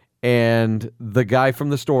buddy and the guy from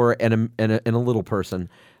the store and a little person.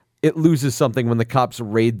 It loses something when the cops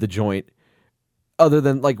raid the joint. Other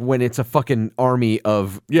than like when it's a fucking army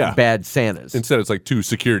of bad Santas. Instead, it's like 2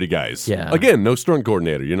 security guys. Yeah. Again, no stunt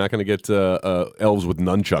coordinator. You're not going to get elves with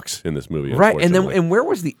nunchucks in this movie. Right, and then unfortunately. where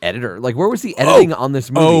was the editor? Like, where was the editing on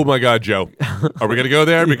this movie? Oh my God, Joe! Are we going to go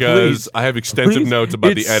there? Because Please. I have extensive Please. notes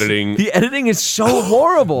about the It's- editing. The editing is so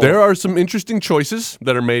horrible. There are some interesting choices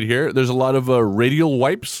that are made here. There's a lot of radial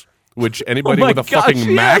wipes, which anybody Oh my with a gosh,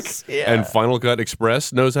 fucking Mac yes. Yeah. and Final Cut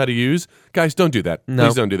Express knows how to use. Guys, don't do that. No.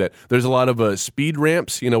 Please don't do that. There's a lot of speed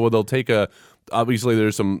ramps, where they'll take a obviously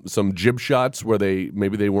there's some jib shots where they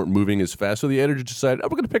weren't moving as fast, so the editor decided, we're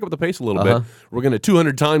going to pick up the pace a little bit. We're going to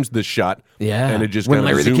 200 times this shot. Yeah, and it just when kind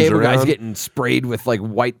of Larry the zooms Cable around. Guy's getting sprayed with like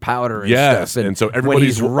white powder and Yes, stuff, and so when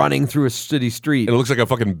everybody's he's running through a city street. And it looks like a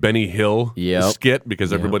fucking Benny Hill Yep. skit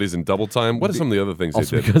because everybody's in double time. What are some of the other things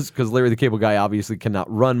Also they did? because Larry the Cable Guy obviously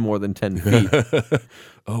cannot run more than 10 feet.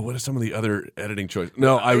 Oh, what are some of the other editing choices?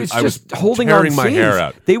 No, I was holding tearing on my scenes. hair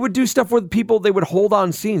out. They would do stuff with people. They would hold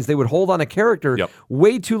on scenes. They would hold on a character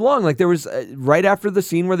way too long. Like there was right after the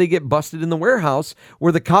scene where they get busted in the warehouse,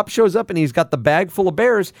 where the cop shows up and he's got the bag full of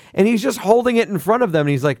bears and he's just holding it in front of them.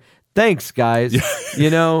 And he's like, "Thanks, guys. It's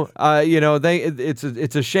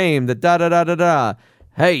a shame that da da da da da.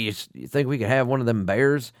 Hey, you think we could have one of them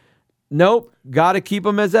bears?" Nope, got to keep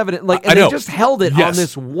them as evidence. Like, and they just held it on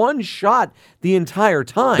this one shot the entire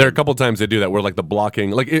time. There are a couple times they do that where, like, the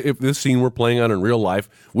blocking, like, if this scene were playing out in real life,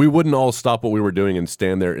 we wouldn't all stop what we were doing and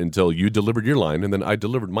stand there until you delivered your line and then I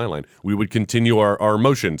delivered my line. We would continue our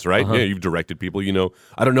motions, right? Yeah, you've directed people,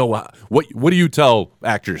 I don't know what do you tell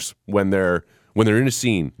actors when they're in a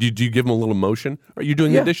scene? Do you give them a little motion? Or are you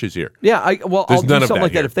doing the dishes here? Yeah, I'll do something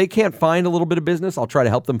like here. that. If they can't find a little bit of business, I'll try to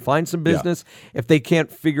help them find some business. If they can't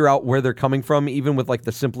figure out where they're coming from, even with like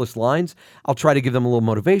the simplest lines, I'll try to give them a little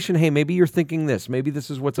motivation. Hey, maybe you're thinking this. Maybe this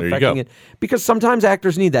is what's affecting it. Because sometimes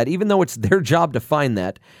actors need that, even though it's their job to find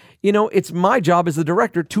that. It's my job as the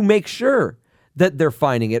director to make sure that they're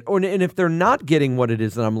finding it. And if they're not getting what it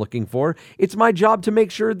is that I'm looking for, it's my job to make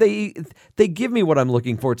sure they give me what I'm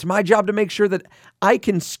looking for. It's my job to make sure that I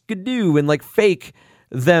can skidoo and like fake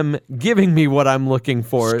them giving me what I'm looking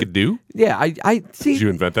for. Skidoo? Yeah, I see. Did you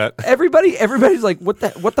invent that? Everybody's like, what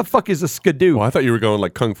the fuck is a skidoo? Well, I thought you were going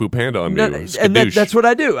like Kung Fu Panda on me. And that's what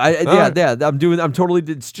I do. I'm totally.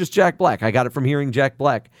 It's just Jack Black. I got it from hearing Jack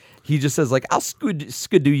Black. He just says like, "I'll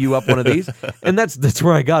skidoo you up one of these," and that's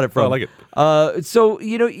where I got it from. I like it. So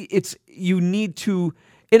you need to,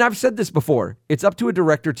 and I've said this before. It's up to a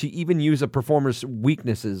director to even use a performer's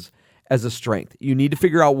weaknesses as a strength. You need to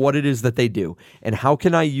figure out what it is that they do and how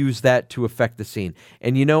can I use that to affect the scene.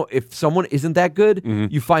 And if someone isn't that good,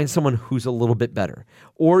 you find someone who's a little bit better,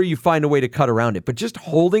 or you find a way to cut around it. But just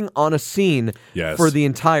holding on a scene for the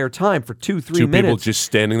entire time for 2-3 minutes, people just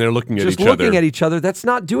standing there looking at each other, looking at each other. That's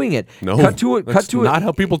not doing it. No, that's not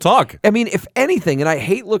how people talk. I mean, if anything, and I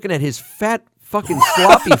hate looking at his fat fucking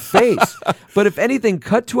sloppy face, but if anything,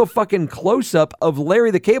 cut to a fucking close-up of Larry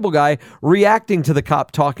the Cable Guy reacting to the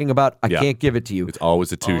cop talking about, I can't give it to you. It's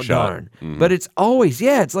always a two-shot. Darn. But it's always,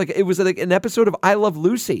 it's like it was like an episode of I Love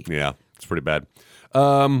Lucy. Yeah, it's pretty bad.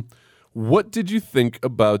 What did you think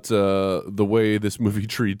about the way this movie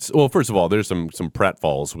treats? Well, first of all, there's some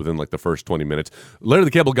pratfalls within like the first 20 minutes. Larry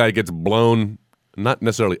the Cable Guy gets blown, not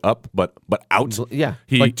necessarily up, but out. Yeah,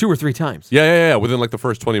 like 2 or 3 times. Yeah. Within like the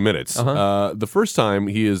first 20 minutes. The first time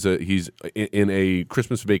he's in a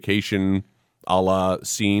Christmas Vacation a la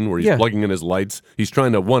scene where he's plugging in his lights. He's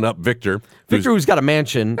trying to one up Victor. Who's got a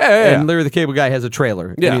mansion, and Larry the Cable Guy has a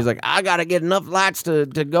trailer. Yeah. And he's like, I got to get enough lights to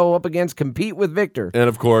go up against, compete with Victor. And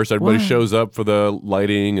of course, everybody shows up for the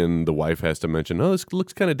lighting, and the wife has to mention, "Oh, this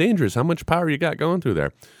looks kind of dangerous. How much power you got going through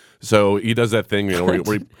there?" So he does that thing, where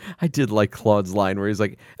he, I did like Claude's line where he's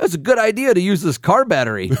like, "That's a good idea to use this car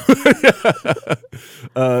battery."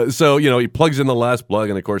 So he plugs in the last plug,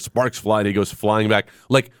 and of course sparks fly, and he goes flying back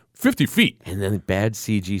like 50 feet. And then bad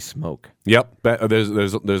CG smoke. Yep,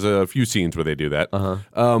 there's a few scenes where they do that.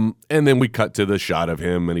 And then we cut to the shot of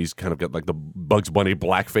him, and he's kind of got like the Bugs Bunny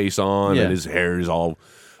blackface on, and his hair is all.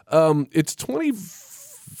 It's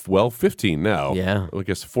 15 now. Yeah. I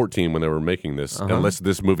guess 14 when they were making this, unless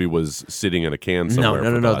this movie was sitting in a can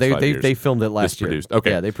somewhere. No. They filmed it last year. Produced. Okay.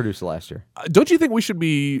 Yeah, they produced it last year. Don't you think we should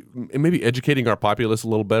be maybe educating our populace a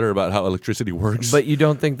little better about how electricity works? But you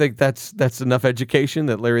don't think that that's enough education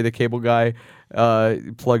that Larry the Cable Guy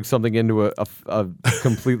plugs something into a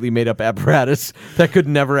completely made up apparatus that could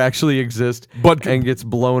never actually exist, and gets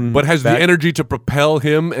blown, but has back. the energy to propel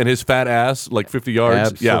him and his fat ass like 50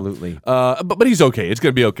 yards? Absolutely. Yeah. But he's okay. It's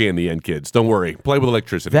going to be okay in the end, kids. Don't worry. Play with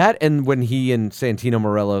electricity. That, and when he and Santino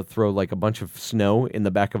Marella throw like a bunch of snow in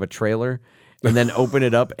the back of a trailer and then open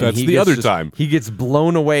it up. And That's the other time. He gets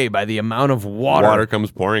blown away by the amount of water. Water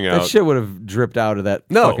comes pouring out. That shit would have dripped out of that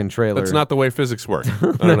fucking trailer. That's not the way physics work.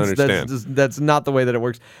 I don't understand. That's not the way that it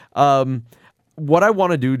works. What I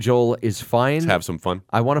want to do, Joel, is find... Let's have some fun.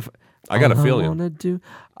 I want to... I got to feel you.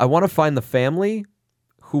 I want to find the family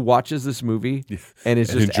who watches this movie and is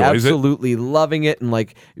just enjoys absolutely loving it and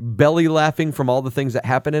like belly laughing from all the things that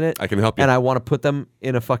happen in it. I can help you. And I want to put them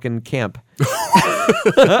in a fucking camp.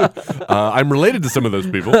 I'm related to some of those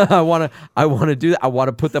people. I want to do that. I want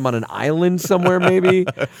to put them on an island somewhere, maybe.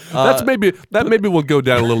 That maybe will go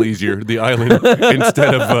down a little easier. The island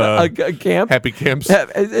instead of a camp. happy camps.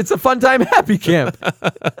 It's a fun time happy camp.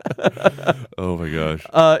 Oh my gosh.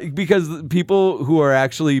 Because people who are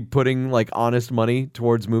actually putting like honest money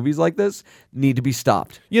towards movies like this need to be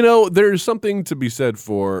stopped. You know, there's something to be said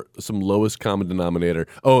for some lowest common denominator.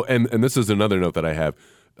 Oh, and this is another note that I have.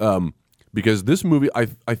 Because this movie, I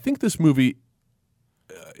think this movie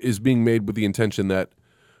is being made with the intention that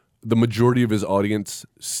the majority of his audience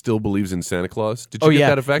still believes in Santa Claus. Did you get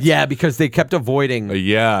that effect? Yeah, because they kept avoiding.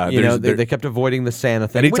 They kept avoiding the Santa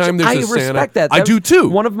thing. Anytime which there's a respect Santa, that. I do too.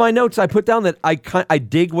 One of my notes I put down that I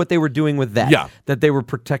dig what they were doing with that. Yeah. That they were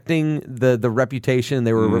protecting the reputation.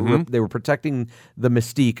 They were they were protecting the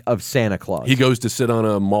mystique of Santa Claus. He goes to sit on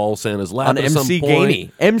a mall Santa's lap on at MC some point.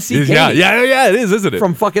 Gainey. MC Yeah, Gainey. it is, isn't it?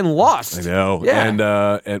 From fucking Lost. I know.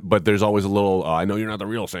 Yeah. But there's always a little, I know you're not the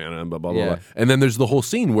real Santa, blah, blah, blah, Yeah. blah. And then there's the whole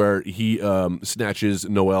scene where he snatches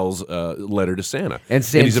Noel's letter to Santa. And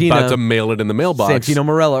he's about to mail it in the mailbox. Santino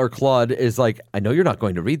Marella or Claude is like, I know you're not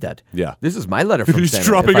going to read that. Yeah. This is my letter from He's Santa.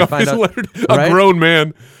 dropping If I off find his out- letter to Right? a grown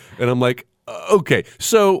man. And I'm like, okay.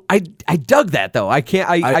 So I dug that though. I dig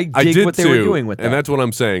did what they too, were doing with that. and that's what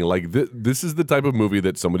I'm saying. Like this is the type of movie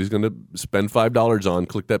that somebody's going to spend $5 on,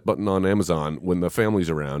 click that button on Amazon when the family's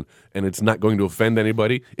around, and it's not going to offend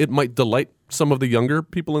anybody. It might delight some of the younger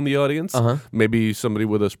people in the audience. Maybe somebody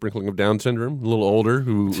with a sprinkling of Down syndrome, a little older,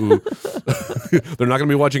 who they're not going to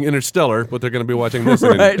be watching Interstellar, but they're going to be watching this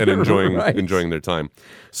and enjoying their time.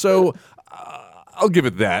 So I'll give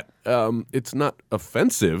it that. It's not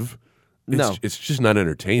offensive. It's just not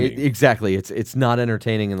entertaining. Exactly. It's not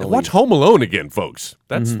entertaining in the Watch least. Home Alone again, folks.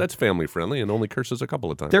 That's family friendly and only curses a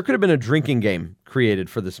couple of times. There could have been a drinking game created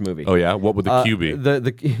for this movie. Oh yeah, what would the cue be?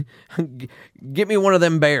 Get me one of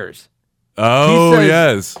them bears. Oh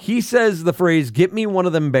yes. He says the phrase "Get me one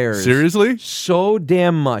of them bears." Seriously? So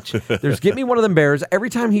damn much. There's "Get me one of them bears." Every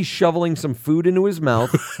time he's shoveling some food into his mouth,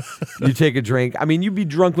 you take a drink. I mean, you'd be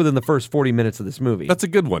drunk within the first 40 minutes of this movie. That's a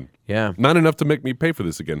good one. Yeah. Not enough to make me pay for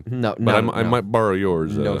this again. No, but I no. might borrow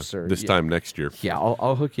yours. No, sir. This Yeah. time next year. Yeah,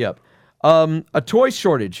 I'll hook you up. A toy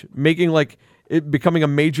shortage making like it becoming a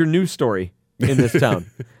major news story in this town.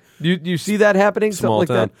 Do you see that happening? Small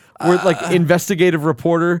Something like town. that? Where like investigative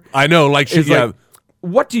reporter I know. Like is yeah. like,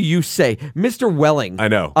 what do you say, Mr. Welling? I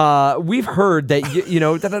know. We've heard that you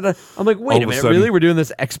know. Da. I'm like, wait All a of a minute, sudden, really? We're doing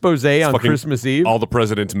this expose on fucking Christmas Eve? All the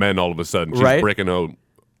president's men. All of a sudden, she's Right? breaking out.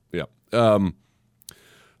 Yeah.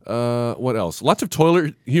 What else? Lots of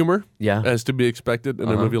toilet humor. Yeah. As to be expected in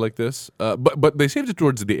a movie like this. But they saved it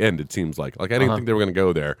towards the end. It seems like I didn't think they were going to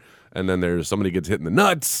go there. And then there's somebody gets hit in the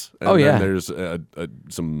nuts. And Oh, yeah. Then there's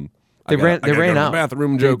some. They ran go to out. the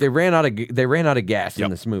bathroom joke. They ran out of gas in Yep.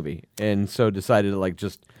 this movie, and so decided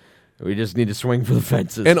to we just need to swing for the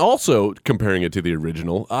fences. And also comparing it to the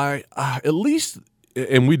original, I at least,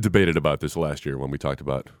 and we debated about this last year when we talked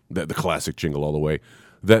about the classic Jingle All the Way,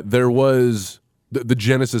 that there was the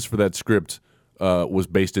genesis for that script was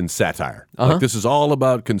based in satire. Like this is all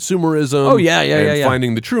about consumerism. Oh, yeah, and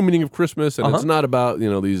finding the true meaning of Christmas, and it's not about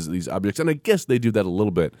these objects. And I guess they do that a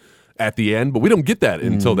little bit at the end, but we don't get that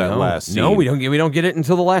until that last scene. No, we don't get it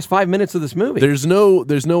until the last 5 minutes of this movie. There's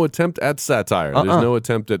no attempt at satire. There's no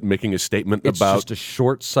attempt at making a statement It's about just a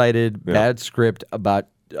short-sighted, bad script about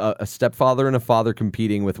a stepfather and a father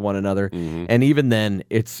competing with one another. And even then,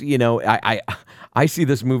 it's I see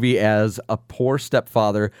this movie as a poor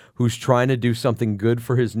stepfather who's trying to do something good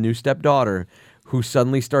for his new stepdaughter, who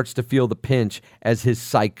suddenly starts to feel the pinch as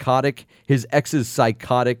his ex's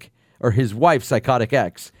psychotic, or his wife's psychotic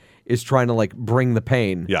ex is trying to like bring the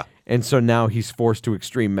pain. Yeah. And so now he's forced to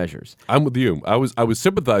extreme measures. I'm with you. I was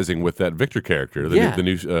sympathizing with that Victor character, the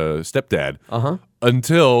new stepdad,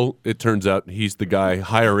 until it turns out he's the guy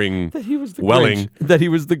hiring That he was the Welling. Grinch. That he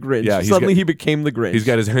was the Grinch. Yeah, Suddenly he became the Grinch. He's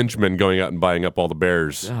got his henchmen going out and buying up all the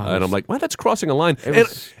bears, and I'm like, well, that's crossing a line.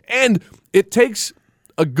 was- And it takes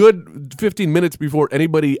a good 15 minutes before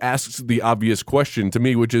anybody asks the obvious question to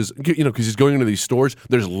me, which is, because he's going into these stores,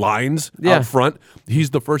 there's lines out front. He's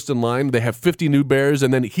the first in line. They have 50 new bears,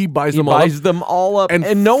 and then he buys them all up. And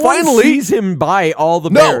And no finally- one sees him buy all the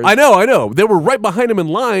No, bears. I know. They were right behind him in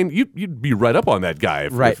line. You'd be right up on that guy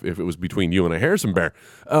if it was between you and a Harrison bear.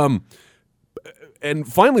 And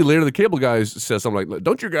finally, later, the cable guy says something like,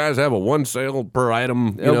 "Don't you guys have a one sale per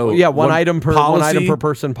item? One item per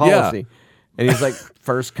person policy." Yeah. And he's like,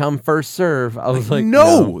 first come, first serve. I was like,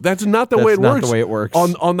 no, that's not the way it not works. the way it works.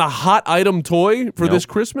 On the hot item toy for this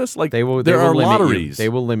Christmas, like there are limit lotteries. You. They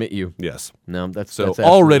will limit you. Yes. No, that's So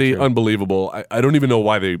absolutely already true. unbelievable. I don't even know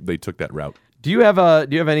why they took that route. Do you have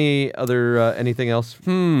any other anything else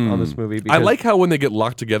on this movie? I like how when they get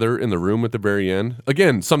locked together in the room at the very end,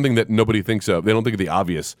 again, something that nobody thinks of. They don't think of the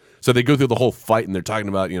obvious. So they go through the whole fight and they're talking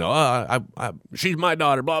about, she's my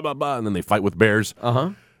daughter, blah, blah, blah. And then they fight with bears.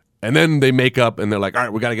 Uh-huh. And then they make up and they're like, all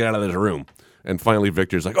right, we got to get out of this room. And finally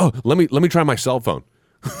Victor's like, oh, let me try my cell phone.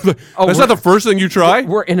 That's not the first thing you try?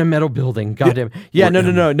 We're in a metal building. Goddamn. Yeah,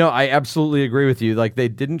 no. I absolutely agree with you. Like, they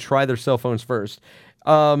didn't try their cell phones first.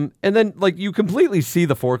 And then, like, you completely see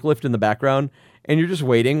the forklift in the background, and you're just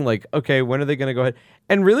waiting, like, okay, when are they going to go ahead?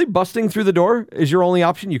 And really, busting through the door is your only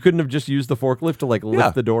option? You couldn't have just used the forklift to, like,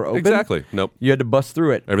 lift the door open? Exactly. Nope. You had to bust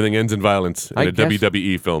through it. Everything ends in violence in a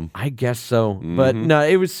WWE film. I guess so. But no,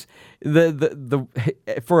 it was... The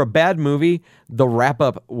for a bad movie, the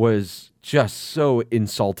wrap-up was just so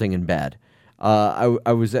insulting and bad.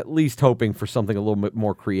 I was at least hoping for something a little bit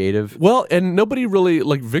more creative. Well, and nobody really,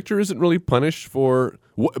 like, Victor isn't really punished for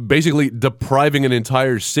basically depriving an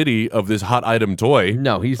entire city of this hot item toy.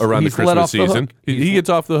 No, he's around he's the let Christmas off the season. hook. He gets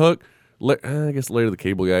off the hook. I guess later the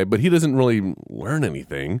cable guy, but he doesn't really learn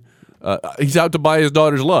anything. He's out to buy his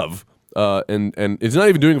daughter's love, and it's not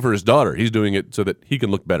even doing it for his daughter. He's doing it so that he can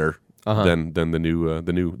look better than the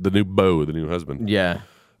new beau, the new husband. Yeah.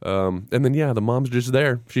 And then the mom's just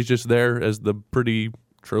there. She's just there as the pretty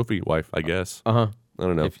trophy wife, I guess. I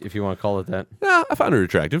don't know if you want to call it that. Yeah, I found her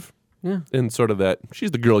attractive. Yeah, and sort of that. She's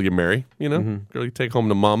the girl you marry, girl you take home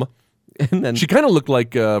to mama. And then she kind of looked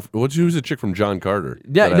like who's the chick from John Carter?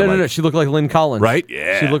 Yeah, no. She looked like Lynn Collins, right?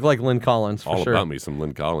 Yeah, she looked like Lynn Collins. For all sure. About me some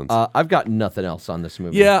Lynn Collins. I've got nothing else on this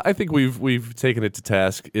movie. Yeah, I think we've taken it to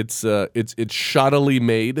task. It's shoddily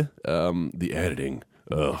made. The editing.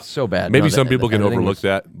 Ugh. So bad. Maybe some people can overlook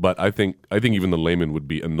that, but I think even the layman would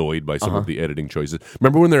be annoyed by some of the editing choices.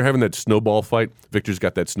 Remember when they're having that snowball fight? Victor's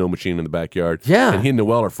got that snow machine in the backyard. Yeah. And he and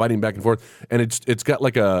Noelle are fighting back and forth, and it's got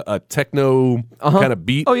like a techno kind of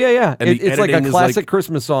beat. Oh yeah. And it's like a classic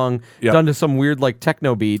Christmas song done to some weird like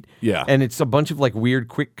techno beat. Yeah. And it's a bunch of like weird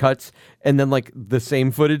quick cuts, and then like the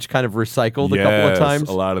same footage kind of recycled a couple of times.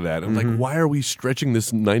 A lot of that. I'm like, why are we stretching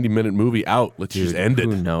this 90-minute movie out? Let's just end it.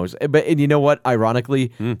 Who knows? And you know what? Ironically,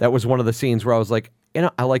 that was one of the scenes where I was like,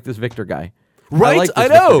 I like this Victor guy. Right? I like this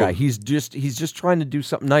know. Victor guy. He's just trying to do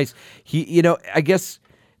something nice. I guess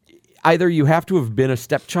either you have to have been a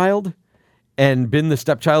stepchild and been the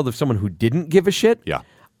stepchild of someone who didn't give a shit. Yeah.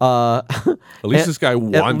 At least this guy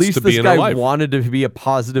wants to be in her life. At least this guy wanted to be a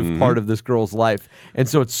positive part of this girl's life. And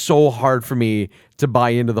so it's so hard for me to buy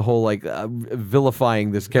into the whole, like,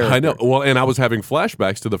 vilifying this character. I know. Well, and I was having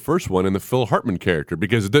flashbacks to the first one and the Phil Hartman character,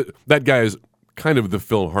 because that guy is kind of the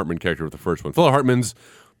Phil Hartman character of the first one. Phil Hartman's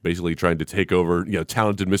basically trying to take over,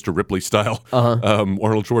 talented Mr. Ripley style,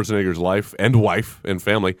 Arnold Schwarzenegger's life and wife and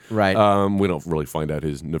family. Right. We don't really find out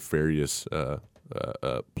his nefarious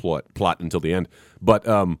plot until the end. But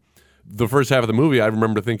the first half of the movie, I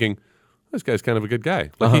remember thinking, this guy's kind of a good guy.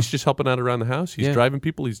 Like, he's just helping out around the house. He's driving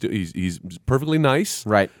people. He's perfectly nice.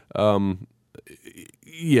 Right.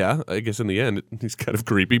 Yeah, I guess in the end he's kind of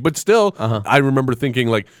creepy, but still, I remember thinking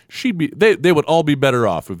like they would all be better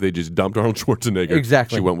off if they just dumped Arnold Schwarzenegger.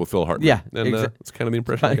 Exactly. She went with Phil Hartman. Yeah, and that's kind of the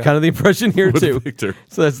impression. I got kind of the impression here with too. Victor.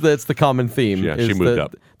 So that's the common theme. Yeah, she moved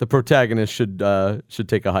up. The protagonist should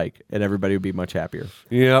take a hike, and everybody would be much happier.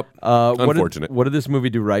 Yep. Unfortunate. What did this movie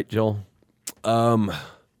do right, Joel?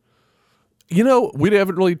 We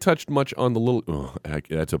haven't really touched much on the little... Oh,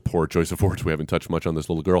 that's a poor choice of words. We haven't touched much on this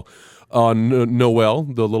little girl. Noelle,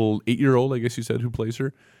 the little 8-year-old, I guess you said, who plays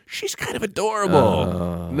her. She's kind of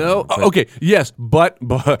adorable. No? Okay, yes, but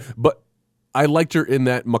I liked her in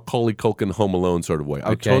that Macaulay Culkin Home Alone sort of way.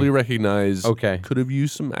 I totally recognize. Could have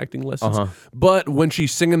used some acting lessons. But when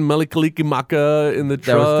she's singing Melikalikimaka in the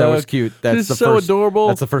truck, that was cute. That's so adorable.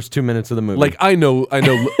 That's the first 2 minutes of the movie. Like, I know.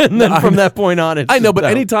 And then from that point on, it's I know, but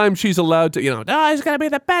anytime she's allowed to, it's going to be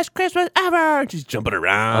the best Christmas ever. And she's jumping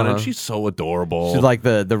around, and she's so adorable. She's like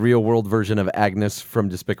the real world version of Agnes from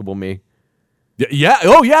Despicable Me. Yeah.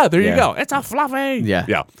 Oh, yeah. There you go. It's a fluffy. Yeah.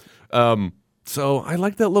 Yeah. So I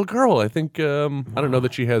like that little girl. I think I don't know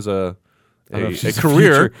that she has a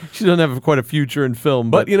career. She doesn't have quite a future in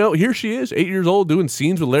film, but here she is, 8 years old, doing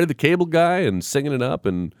scenes with Larry the Cable Guy and singing it up.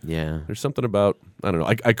 And there's something about I don't know.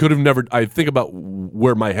 I could have never. I think about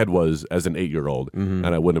where my head was as an 8-year-old, and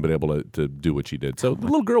I wouldn't have been able to do what she did. So the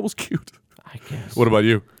little girl was cute. I guess. What about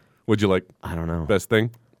you? What'd you like? I don't know. Best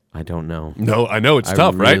thing? I don't know. No, I know it's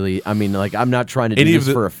tough, right? I mean, like, I'm not trying to do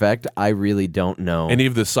this for effect. I really don't know. Any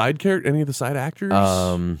of the side actors?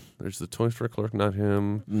 There's the Toy Store clerk, not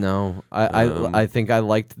him. No, I think I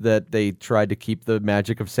liked that they tried to keep the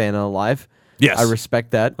magic of Santa alive. Yes, I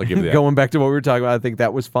respect that. I'll give you that. Going back to what we were talking about, I think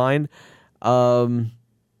that was fine. Damn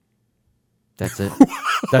That's it.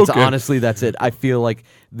 That's Okay. honestly, that's it. I feel like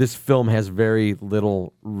this film has very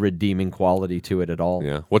little redeeming quality to it at all.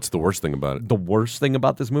 Yeah. What's the worst thing about it? The worst thing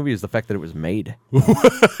about this movie is the fact that it was made.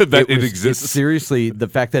 That it was- exists. Seriously, the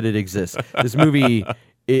fact that it exists. This movie,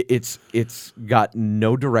 it's got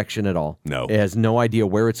no direction at all. No. It has no idea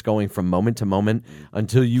where it's going from moment to moment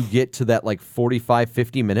until you get to that like 45,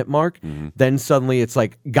 50-minute mark. Mm-hmm. Then suddenly it's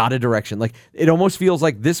like got a direction. Like it almost feels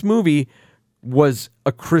like this movie was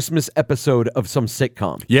a Christmas episode of some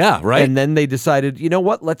sitcom. Yeah, right. And then they decided, you know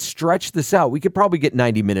what? Let's stretch this out. We could probably get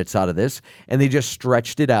 90 minutes out of this. And they just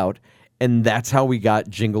stretched it out. And that's how we got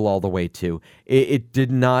Jingle All the Way 2. It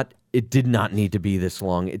did not need to be this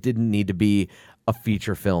long. It didn't need to be a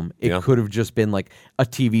feature film. It could have just been like a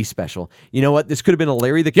TV special. You know what? This could have been a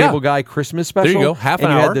Larry the Cable Guy Christmas special. There you go. Half an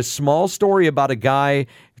and you hour. had this small story about a guy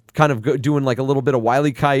kind of doing like a little bit of Wile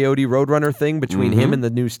E. Coyote Roadrunner thing between him and the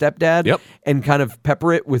new stepdad. Yep. And kind of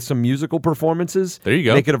pepper it with some musical performances. There you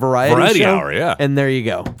go. Make it a variety show. hour, yeah. And there you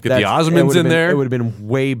go. Get the Osmonds in there. It would have been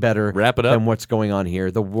way better Wrap it up. than what's going on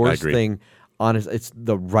here. The worst agree. thing, honest, it's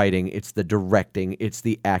the writing, it's the directing, it's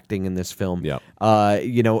the acting in this film. Yep.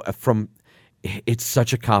 It's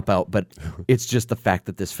such a cop out, but it's just the fact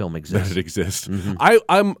that this film That exists. it exists.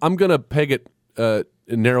 Mm-hmm. I'm gonna peg it,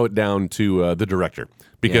 narrow it down to the director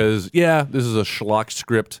because this is a schlock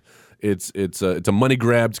script. It's a money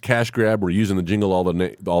grab, cash grab. We're using the Jingle All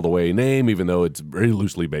the Way name, even though it's very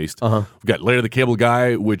loosely based. We've got Larry the Cable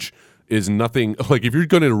Guy, which is nothing like if you're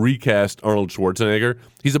going to recast Arnold Schwarzenegger,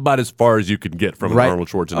 he's about as far as you can get from an Arnold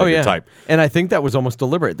Schwarzenegger type. And I think that was almost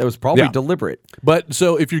deliberate. That was probably deliberate. But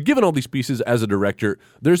so if you're given all these pieces as a director,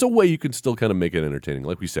 there's a way you can still kind of make it entertaining.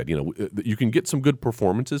 Like we said, you can get some good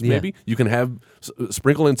performances. Maybe you can have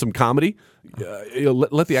sprinkle in some comedy.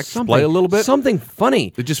 Let the actors play a little bit. Something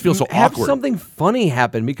funny. It just feels so Have awkward. something funny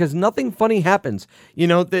happen because nothing funny happens.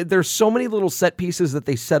 There's so many little set pieces that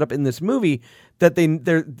they set up in this movie that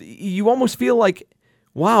you almost feel like,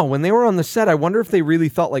 wow, when they were on the set, I wonder if they really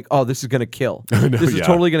thought like, oh, this is going to kill. This is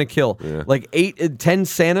totally going to kill. Yeah. Like 8, 10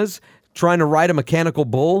 Santas trying to ride a mechanical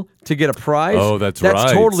bull to get a prize. Oh, that's That's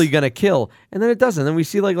right. totally going to kill. And then it doesn't. Then we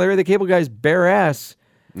see like Larry the Cable Guy's bare ass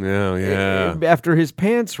after his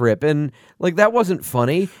pants rip, and like that wasn't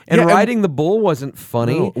funny. And riding the bull wasn't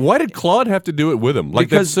funny. No. Why did Claude have to do it with him? Like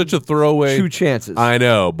Because that's such a throwaway. 2 chances. I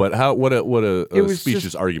know, but what a It was specious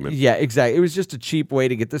just- argument. Yeah, exactly. It was just a cheap way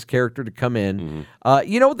to get this character to come in. That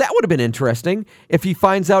would have been interesting if he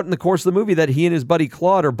finds out in the course of the movie that he and his buddy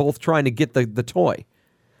Claude are both trying to get the toy.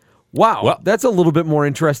 Wow, Well- that's a little bit more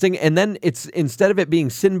interesting. And then it's instead of it being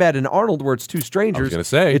Sinbad and Arnold, where it's 2 strangers, gonna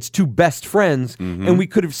say. it's 2 best friends, and we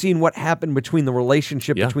could have seen what happened between the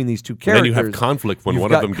relationship between these 2 characters. And then you have conflict when You've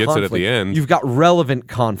one of got them gets it at the end. You've got relevant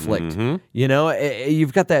conflict.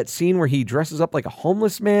 You've got that scene where he dresses up like a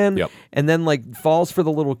homeless man, Yep. and then like falls for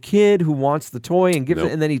the little kid who wants the toy and gives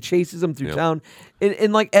Nope. it, and then he chases him through Yep. town.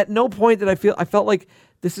 And like at no point did I felt like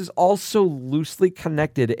this is all so loosely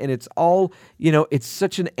connected, and it's all it's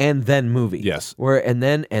such an and then movie. Yes. Where and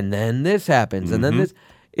then this happens, and then this.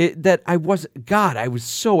 I was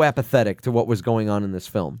so apathetic to what was going on in this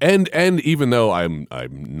film. And even though I'm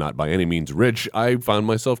not by any means rich, I found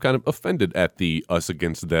myself kind of offended at the us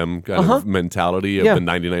against them kind of mentality of the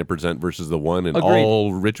 99% versus the 1, and Agreed.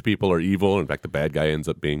 all rich people are evil. In fact, the bad guy ends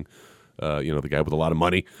up being, the guy with a lot of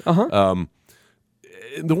money.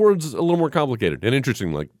 The world's a little more complicated and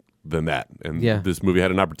interesting than that. And this movie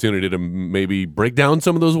had an opportunity to maybe break down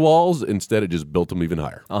some of those walls. Instead, it just built them even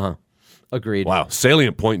higher. Agreed. Wow,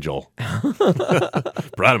 salient point, Joel.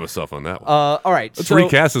 Proud of myself on that one. All right. Let's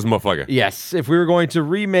recast this motherfucker. Yes, if we were going to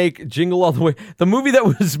remake Jingle All the Way, the movie that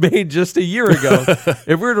was made just a year ago, if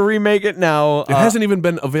we were to remake it now, It hasn't even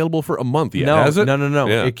been available for a month yet, has it? No.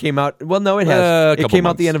 Yeah. It came out. Well, no, it has. A It couple came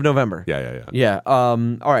out the months. end of November. Yeah. All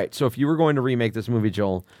right. So if you were going to remake this movie,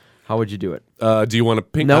 Joel, how would you do it? Do you want to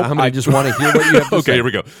pink? No, how many? I just want to hear what you have to Okay, say. here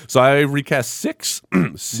we go. So I recast 6.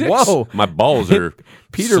 6. Whoa. My balls are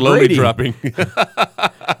Peter slowly Brady. dropping.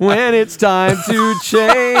 When it's time to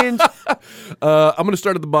change. I'm going to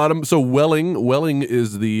start at the bottom. So Welling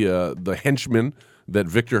is the henchman that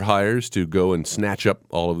Victor hires to go and snatch up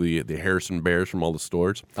all of the Harrison bears from all the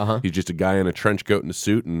stores. He's just a guy in a trench coat and a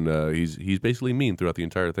suit, and he's basically mean throughout the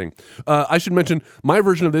entire thing. I should mention my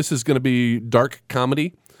version of this is going to be dark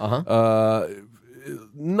comedy.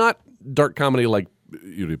 Not dark comedy like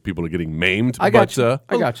people are getting maimed. I got you. A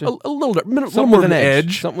little dark, a little Something more with of an an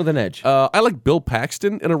edge. Something with an edge. I like Bill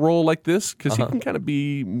Paxton in a role like this because he can kind of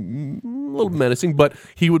be a little menacing, but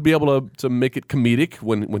he would be able to make it comedic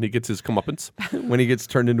when he gets his comeuppance. When he gets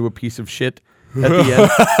turned into a piece of shit at the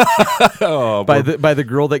end by the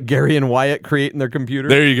girl that Gary and Wyatt create in their computer.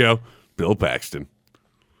 There you go. Bill Paxton.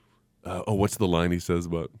 What's the line he says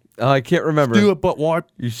about? I can't remember. Do it, but what?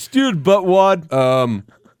 You stewed buttwad.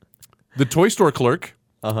 The toy store clerk,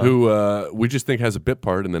 who we just think has a bit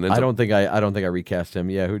part, and then ends I don't think I recast him.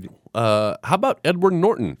 Yeah, how about Edward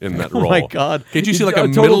Norton in that role? Oh my God! Can't you see like a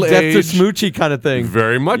total death to middle-aged, Smoochie kind of thing?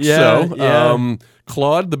 Very much Yeah, so. yeah.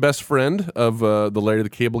 Claude, the best friend of the Larry the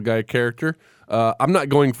Cable Guy character. I'm not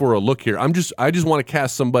going for a look here. I just want to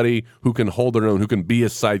cast somebody who can hold their own, who can be a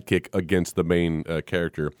sidekick against the main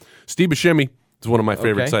character. Steve Buscemi is one of my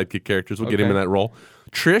favorite sidekick characters. We'll get him in that role.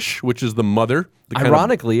 Trish, which is the mother.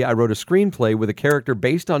 Ironically, I wrote a screenplay with a character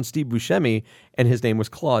based on Steve Buscemi, and his name was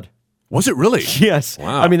Claude. Was it really? Yes.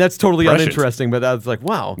 Wow. I mean, that's totally Prescient. uninteresting, but I was like,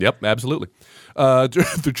 wow. Yep, absolutely.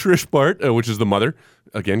 The Trish part, which is the mother,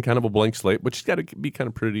 again, kind of a blank slate, but she's got to be kind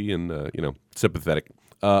of pretty and sympathetic.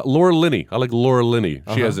 Laura Linney, I like Laura Linney.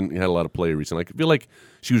 She hasn't had a lot of play recently. I feel like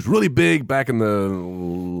she was really big back in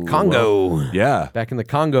the Congo. Yeah, Back in the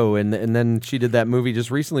Congo, and then she did that movie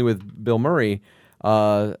just recently with Bill Murray.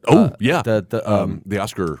 yeah, the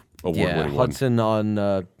Oscar award-winning one. Hudson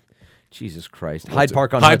on. Jesus Christ. Hyde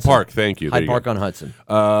Park on Hyde Hudson. Park, thank you. There Hyde you Park go. on Hudson.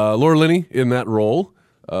 Laura Linney in that role.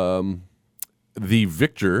 The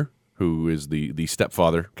Victor, who is the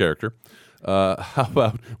stepfather character. How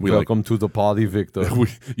about Welcome to the party, Victor.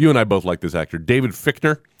 you and I both like this actor, David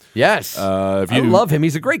Fichtner. Yes. I love him.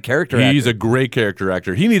 He's a great character actor. He's a great character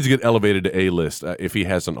actor. He needs to get elevated to A-list if he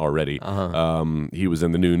hasn't already. He was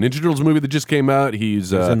in the new Ninja Turtles movie that just came out.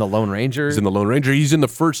 He's in The Lone Ranger. He's in The Lone Ranger. He's in the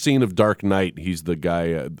first scene of Dark Knight. He's the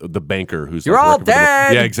guy, the banker who's You're like, all working for the-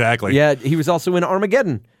 dead! Yeah, exactly. Yeah, he was also in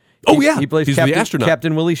Armageddon. Oh, yeah. He plays He's the Captain, astronaut.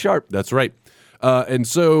 Captain Willie Sharp. That's right. And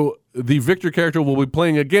so the Victor character will be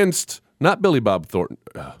playing against not Billy Bob Thornton.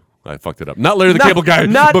 I fucked it up. Not Larry the Cable Guy,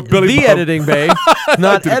 Not but Billy the Bob. editing bay.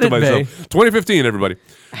 Not Did it to edit bay. myself. 2015, everybody.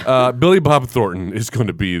 Billy Bob Thornton is going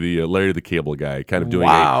to be the Larry the Cable Guy, kind of doing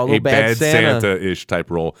Wow, a little Bad bad Santa. Santa-ish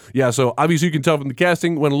type role. Yeah, so obviously you can tell from the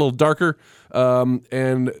casting went a little darker.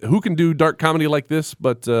 And who can do dark comedy like this?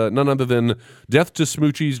 But none other than Death to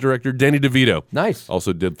Smoochie's director Danny DeVito. Nice.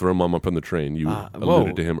 Also did Throw Mom Up on the Train. You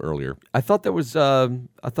alluded to him earlier. I thought that was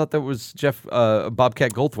Jeff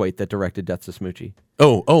Bobcat Goldthwait that directed Death to Smoochie.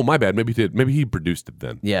 Oh, my bad. Maybe he did. Maybe he produced it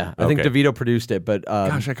then. Yeah, I think Okay. DeVito produced it, but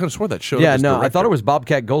Gosh, I could have swore that showed yeah, up as no, I thought director. it was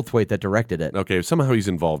Bobcat Goldthwait that directed it. Okay, somehow he's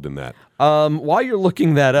involved in that. While you're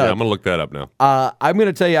looking that Yeah, up, I'm going to look that up now. I'm going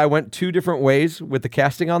to tell you I went two different ways with the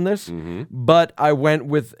casting on this, but I went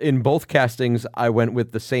with, in both castings, I went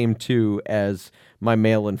with the same two as my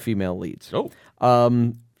male and female leads. Oh.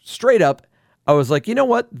 Straight up, I was like, you know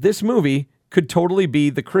what? This movie could totally be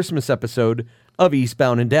the Christmas episode of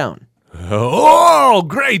Eastbound and Down. Oh,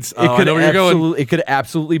 great. I know where you're going. It could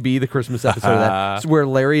absolutely be the Christmas episode of that. It's where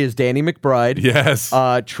Larry is Danny McBride. Yes.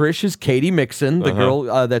 Trish is Katie Mixon, the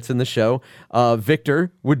girl that's in the show.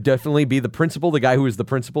 Victor would definitely be the principal, the guy who is the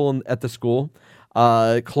principal at the school.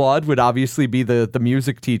 Claude would obviously be the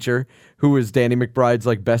music teacher who is Danny McBride's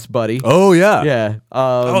like best buddy. Oh, yeah.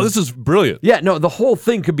 Yeah. This is brilliant. Yeah, no, the whole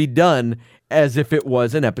thing could be done as if it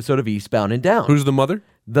was an episode of Eastbound and Down. Who's the mother?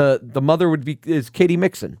 The mother is Katie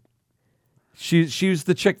Mixon. She was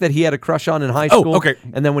the chick that he had a crush on in high school. okay.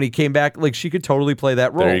 And then when he came back, like she could totally play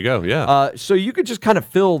that role. There you go, yeah. So you could just kind of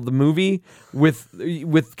fill the movie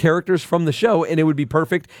with characters from the show, and it would be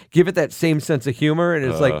perfect. Give it that same sense of humor, and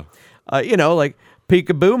it's like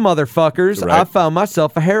peekaboo, motherfuckers! Right. I found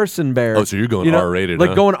myself a Harrison bear. Oh, so you're going R-rated, like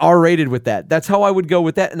huh? going R-rated with that. That's how I would go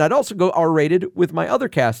with that, and I'd also go R-rated with my other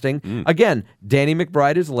casting. Again, Danny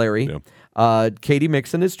McBride is Larry. Yeah. Katie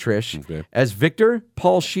Mixon is Trish. Okay. As Victor,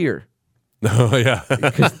 Paul Scheer. Oh, yeah.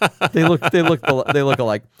 They look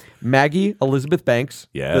alike. Maggie Elizabeth Banks,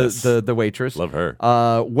 Yes. the waitress. Love her.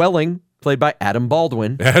 Welling, played by Adam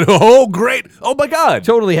Baldwin, Oh, great. Oh, my God.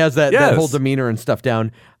 totally has that Yes. whole demeanor and stuff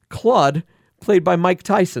down. Claude, played by Mike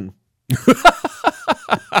Tyson.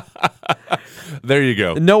 There you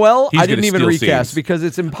go. Noelle, He's I didn't gonna even steal recast scenes. because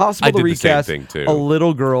it's impossible I to did the same recast thing, too. a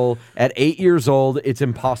little girl at 8 years old. It's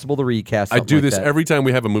impossible to recast. I something do like this that. every time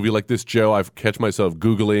we have a movie like this, Joe. I catch myself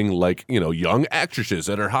Googling, like, young actresses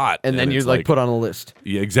that are hot. and then you it's like put on a list.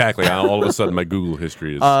 Yeah, exactly. All of a sudden, my Google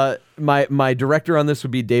history is... My director on this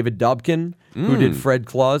would be David Dobkin, who did Fred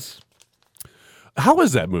Claus. How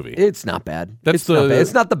is that movie? It's not bad. That's It's not the- bad.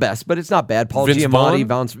 It's not the best, but it's not bad. Paul Vince Giamatti,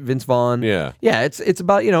 Vaughn? Vince Vaughn. Yeah. Yeah, it's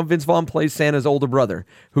about, Vince Vaughn plays Santa's older brother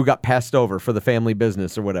who got passed over for the family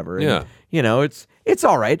business or whatever. And, Yeah. It's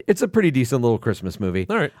all right. It's a pretty decent little Christmas movie.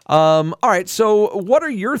 All right. All right. So what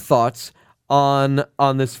are your thoughts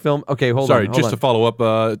on this film. Okay, hold Sorry, on. just to follow up.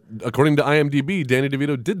 According to IMDb, Danny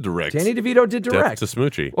DeVito did direct. Danny DeVito did direct. Death to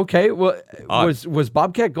Smoochie. Okay, well, was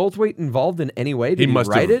Bobcat Goldthwait involved in any way? Did he must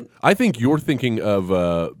write have. it? I think you're thinking of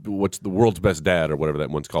what's The World's Best Dad or whatever that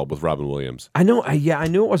one's called with Robin Williams. I know. I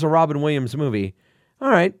knew it was a Robin Williams movie. All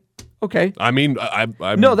right. Okay. I mean,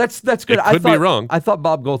 I'm No, that's good. It could be wrong. I thought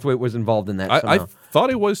Bob Goldthwait was involved in that. I thought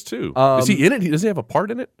he was too. Is he in it? Does he have a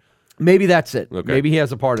part in it? Maybe that's it. Okay. Maybe he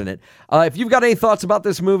has a part in it. If you've got any thoughts about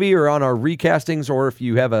this movie or on our recastings, or if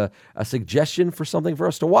you have a suggestion for something for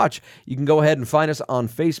us to watch, you can go ahead and find us on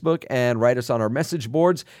Facebook and write us on our message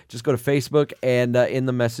boards. Just go to Facebook and in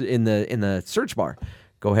the search bar,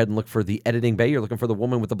 go ahead and look for The Editing Bay. You're looking for the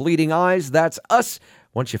woman with the bleeding eyes. That's us.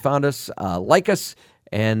 Once you found us, like us.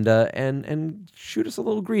 And shoot us a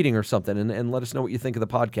little greeting or something and let us know what you think of the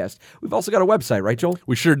podcast. We've also got a website, right, Joel?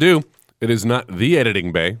 We sure do. It is not The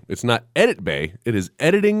Editing Bay. It's not Edit Bay. It is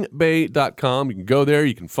editingbay.com. You can go there.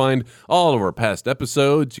 You can find all of our past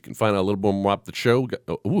episodes. You can find out a little bit more about the show.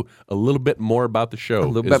 A little bit more about the show. A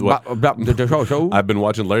little bit about the show. I've been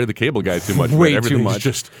watching Larry the Cable Guy too much. Way too Everything's much.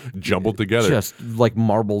 Just jumbled together. Just like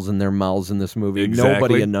marbles in their mouths in this movie. Exactly.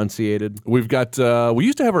 Nobody enunciated. We've got, we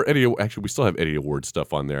used to have our Eddie, actually, we still have Eddie Award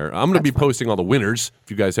stuff on there. I'm going to be posting all the winners.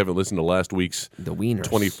 If you guys haven't listened to last week's The wieners.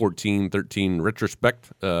 2014-13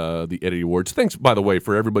 retrospect, the Eddie Awards. Thanks, by the way,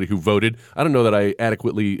 for everybody who voted. I don't know that I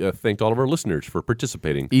adequately thanked all of our listeners for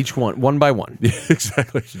participating. Each one by one.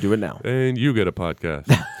 Exactly. Do it now. And you get a podcast.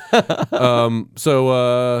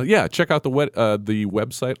 Yeah, check out the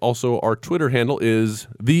website. Also, our Twitter handle is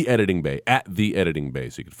The Editing Bay,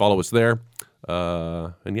 @TheEditingBay. So you can follow us there.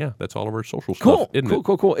 And yeah, that's all of our social stuff.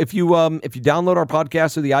 Cool. If you download our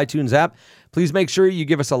podcast through the iTunes app, please make sure you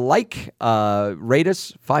give us a like, rate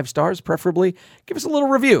us 5 stars, preferably. Give us a little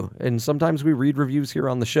review. And sometimes we read reviews here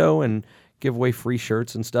on the show and give away free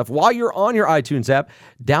shirts and stuff. While you're on your iTunes app,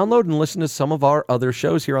 download and listen to some of our other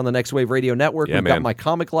shows here on the Next Wave Radio Network. Yeah, We've got My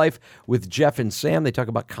Comic Life with Jeff and Sam. They talk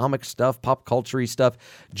about comic stuff, pop culture stuff.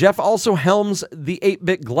 Jeff also helms the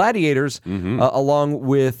 8-Bit Gladiators along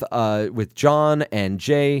with John and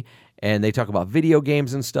Jay. And they talk about video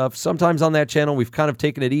games and stuff. Sometimes on that channel, we've kind of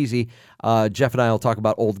taken it easy. Jeff and I will talk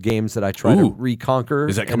about old games that I try to reconquer.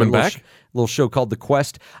 Is that coming back? Little show called The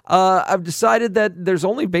Quest. I've decided that there's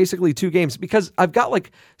only basically 2 games because I've got like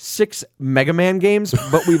 6 Mega Man games,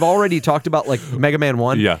 but we've already talked about like Mega Man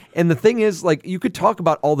 1. Yeah. And the thing is, like, you could talk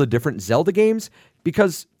about all the different Zelda games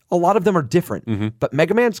because a lot of them are different. But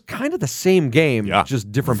Mega Man's kind of the same game,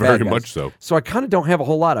 just different bad very guys. much so. So I kind of don't have a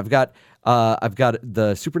whole lot. I've got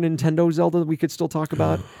the Super Nintendo Zelda that we could still talk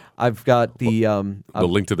about. I've got the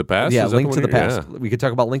Link to the Past? Yeah, Is that Link the to one the you're- Past. We could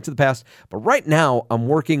talk about Link to the Past. But right now, I'm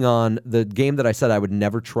working on the game that I said I would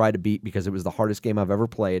never try to beat because it was the hardest game I've ever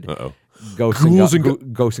played. Uh-oh. Ghosts Ghouls and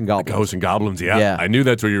and Ghosts and Goblins. Ghosts and Goblins, yeah. Yeah. I knew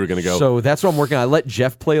that's where you were going to go. So that's what I'm working on. I let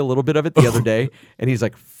Jeff play a little bit of it the other day, and he's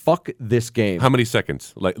like, fuck this game. How many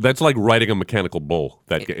seconds? Like that's like riding a mechanical bull.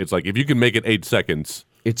 It's like if you can make it 8 seconds.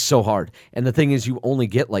 It's so hard. And the thing is, you only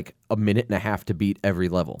get like a minute and a half to beat every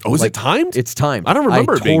level. Oh, is it timed? It's timed. I don't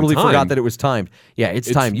remember it being totally forgot timed. that it was timed. Yeah,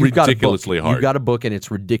 it's timed. ridiculously hard. You've got a book, and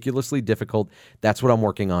it's ridiculously difficult. That's what I'm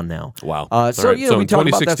working on now. Wow. So, All right. So we in talk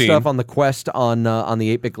about that 2016 stuff on the Quest on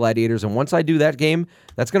the 8-Bit Gladiators. And once I do that game,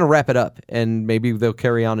 that's going to wrap it up. And maybe they'll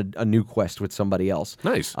carry on a new quest with somebody else.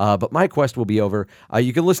 Nice. But my quest will be over.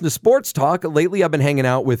 You can listen to Sports Talk. Lately, I've been hanging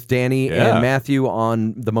out with Danny and Matthew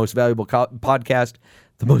on the Most Valuable Podcast.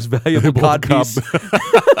 The most valuable cod piece.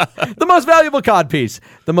 The most valuable cod piece.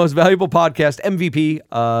 The most valuable podcast,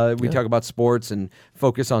 MVP. We talk about sports and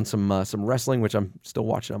focus on some wrestling, which I'm still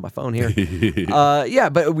watching on my phone here.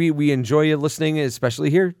 But we enjoy you listening,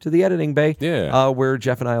 especially here to the Editing Bay. Yeah. Where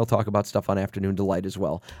Jeff and I will talk about stuff on Afternoon Delight as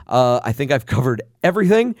well. I think I've covered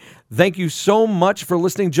everything. Thank you so much for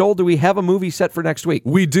listening. Joel, do we have a movie set for next week?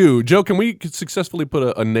 We do. Joe, can we successfully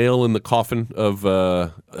put a nail in the coffin of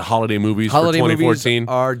holiday movies for 2014?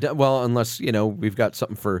 Well, unless, we've got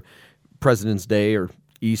something for President's Day or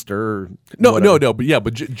Easter or No, whatever.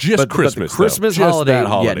 but just Christmas. the Christmas though. Just holiday, that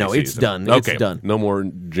holiday yeah, no, it's season. done. Okay, It's done. No more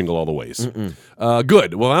Jingle All the Ways.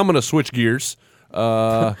 Good. Well, I'm going to switch gears.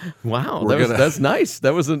 Wow, that's nice.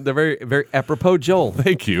 That was a very, very apropos, Joel.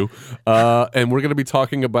 Thank you. And we're going to be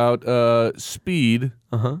talking about Speed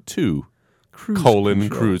 2.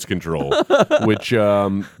 Cruise Control, which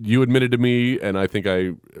you admitted to me, and I think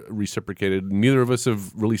I reciprocated. Neither of us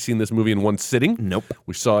have really seen this movie in one sitting. Nope.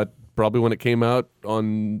 We saw it probably when it came out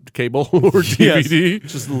on cable or DVD.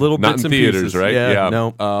 Just little Not bits in and theaters, pieces. right? Yeah,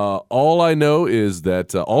 no. All I know is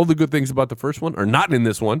that all the good things about the first one are not in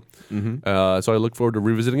this one. Mm-hmm. So I look forward to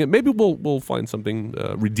revisiting it. Maybe we'll find something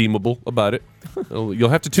redeemable about it. You'll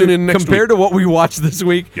have to tune in next Compared week. to what we watched this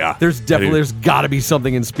week, Yeah. there's got to be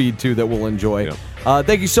something in Speed 2 that we'll enjoy. Yeah.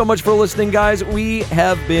 Thank you so much for listening, guys. We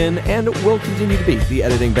have been and will continue to be the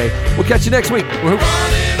Editing Bay. We'll catch you next week. Running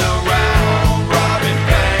around, robbing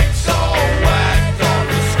banks, all whacked on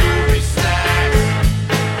the Scooby Snacks.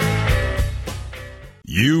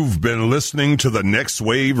 You've been listening to the Next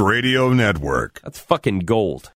Wave Radio Network. That's fucking gold.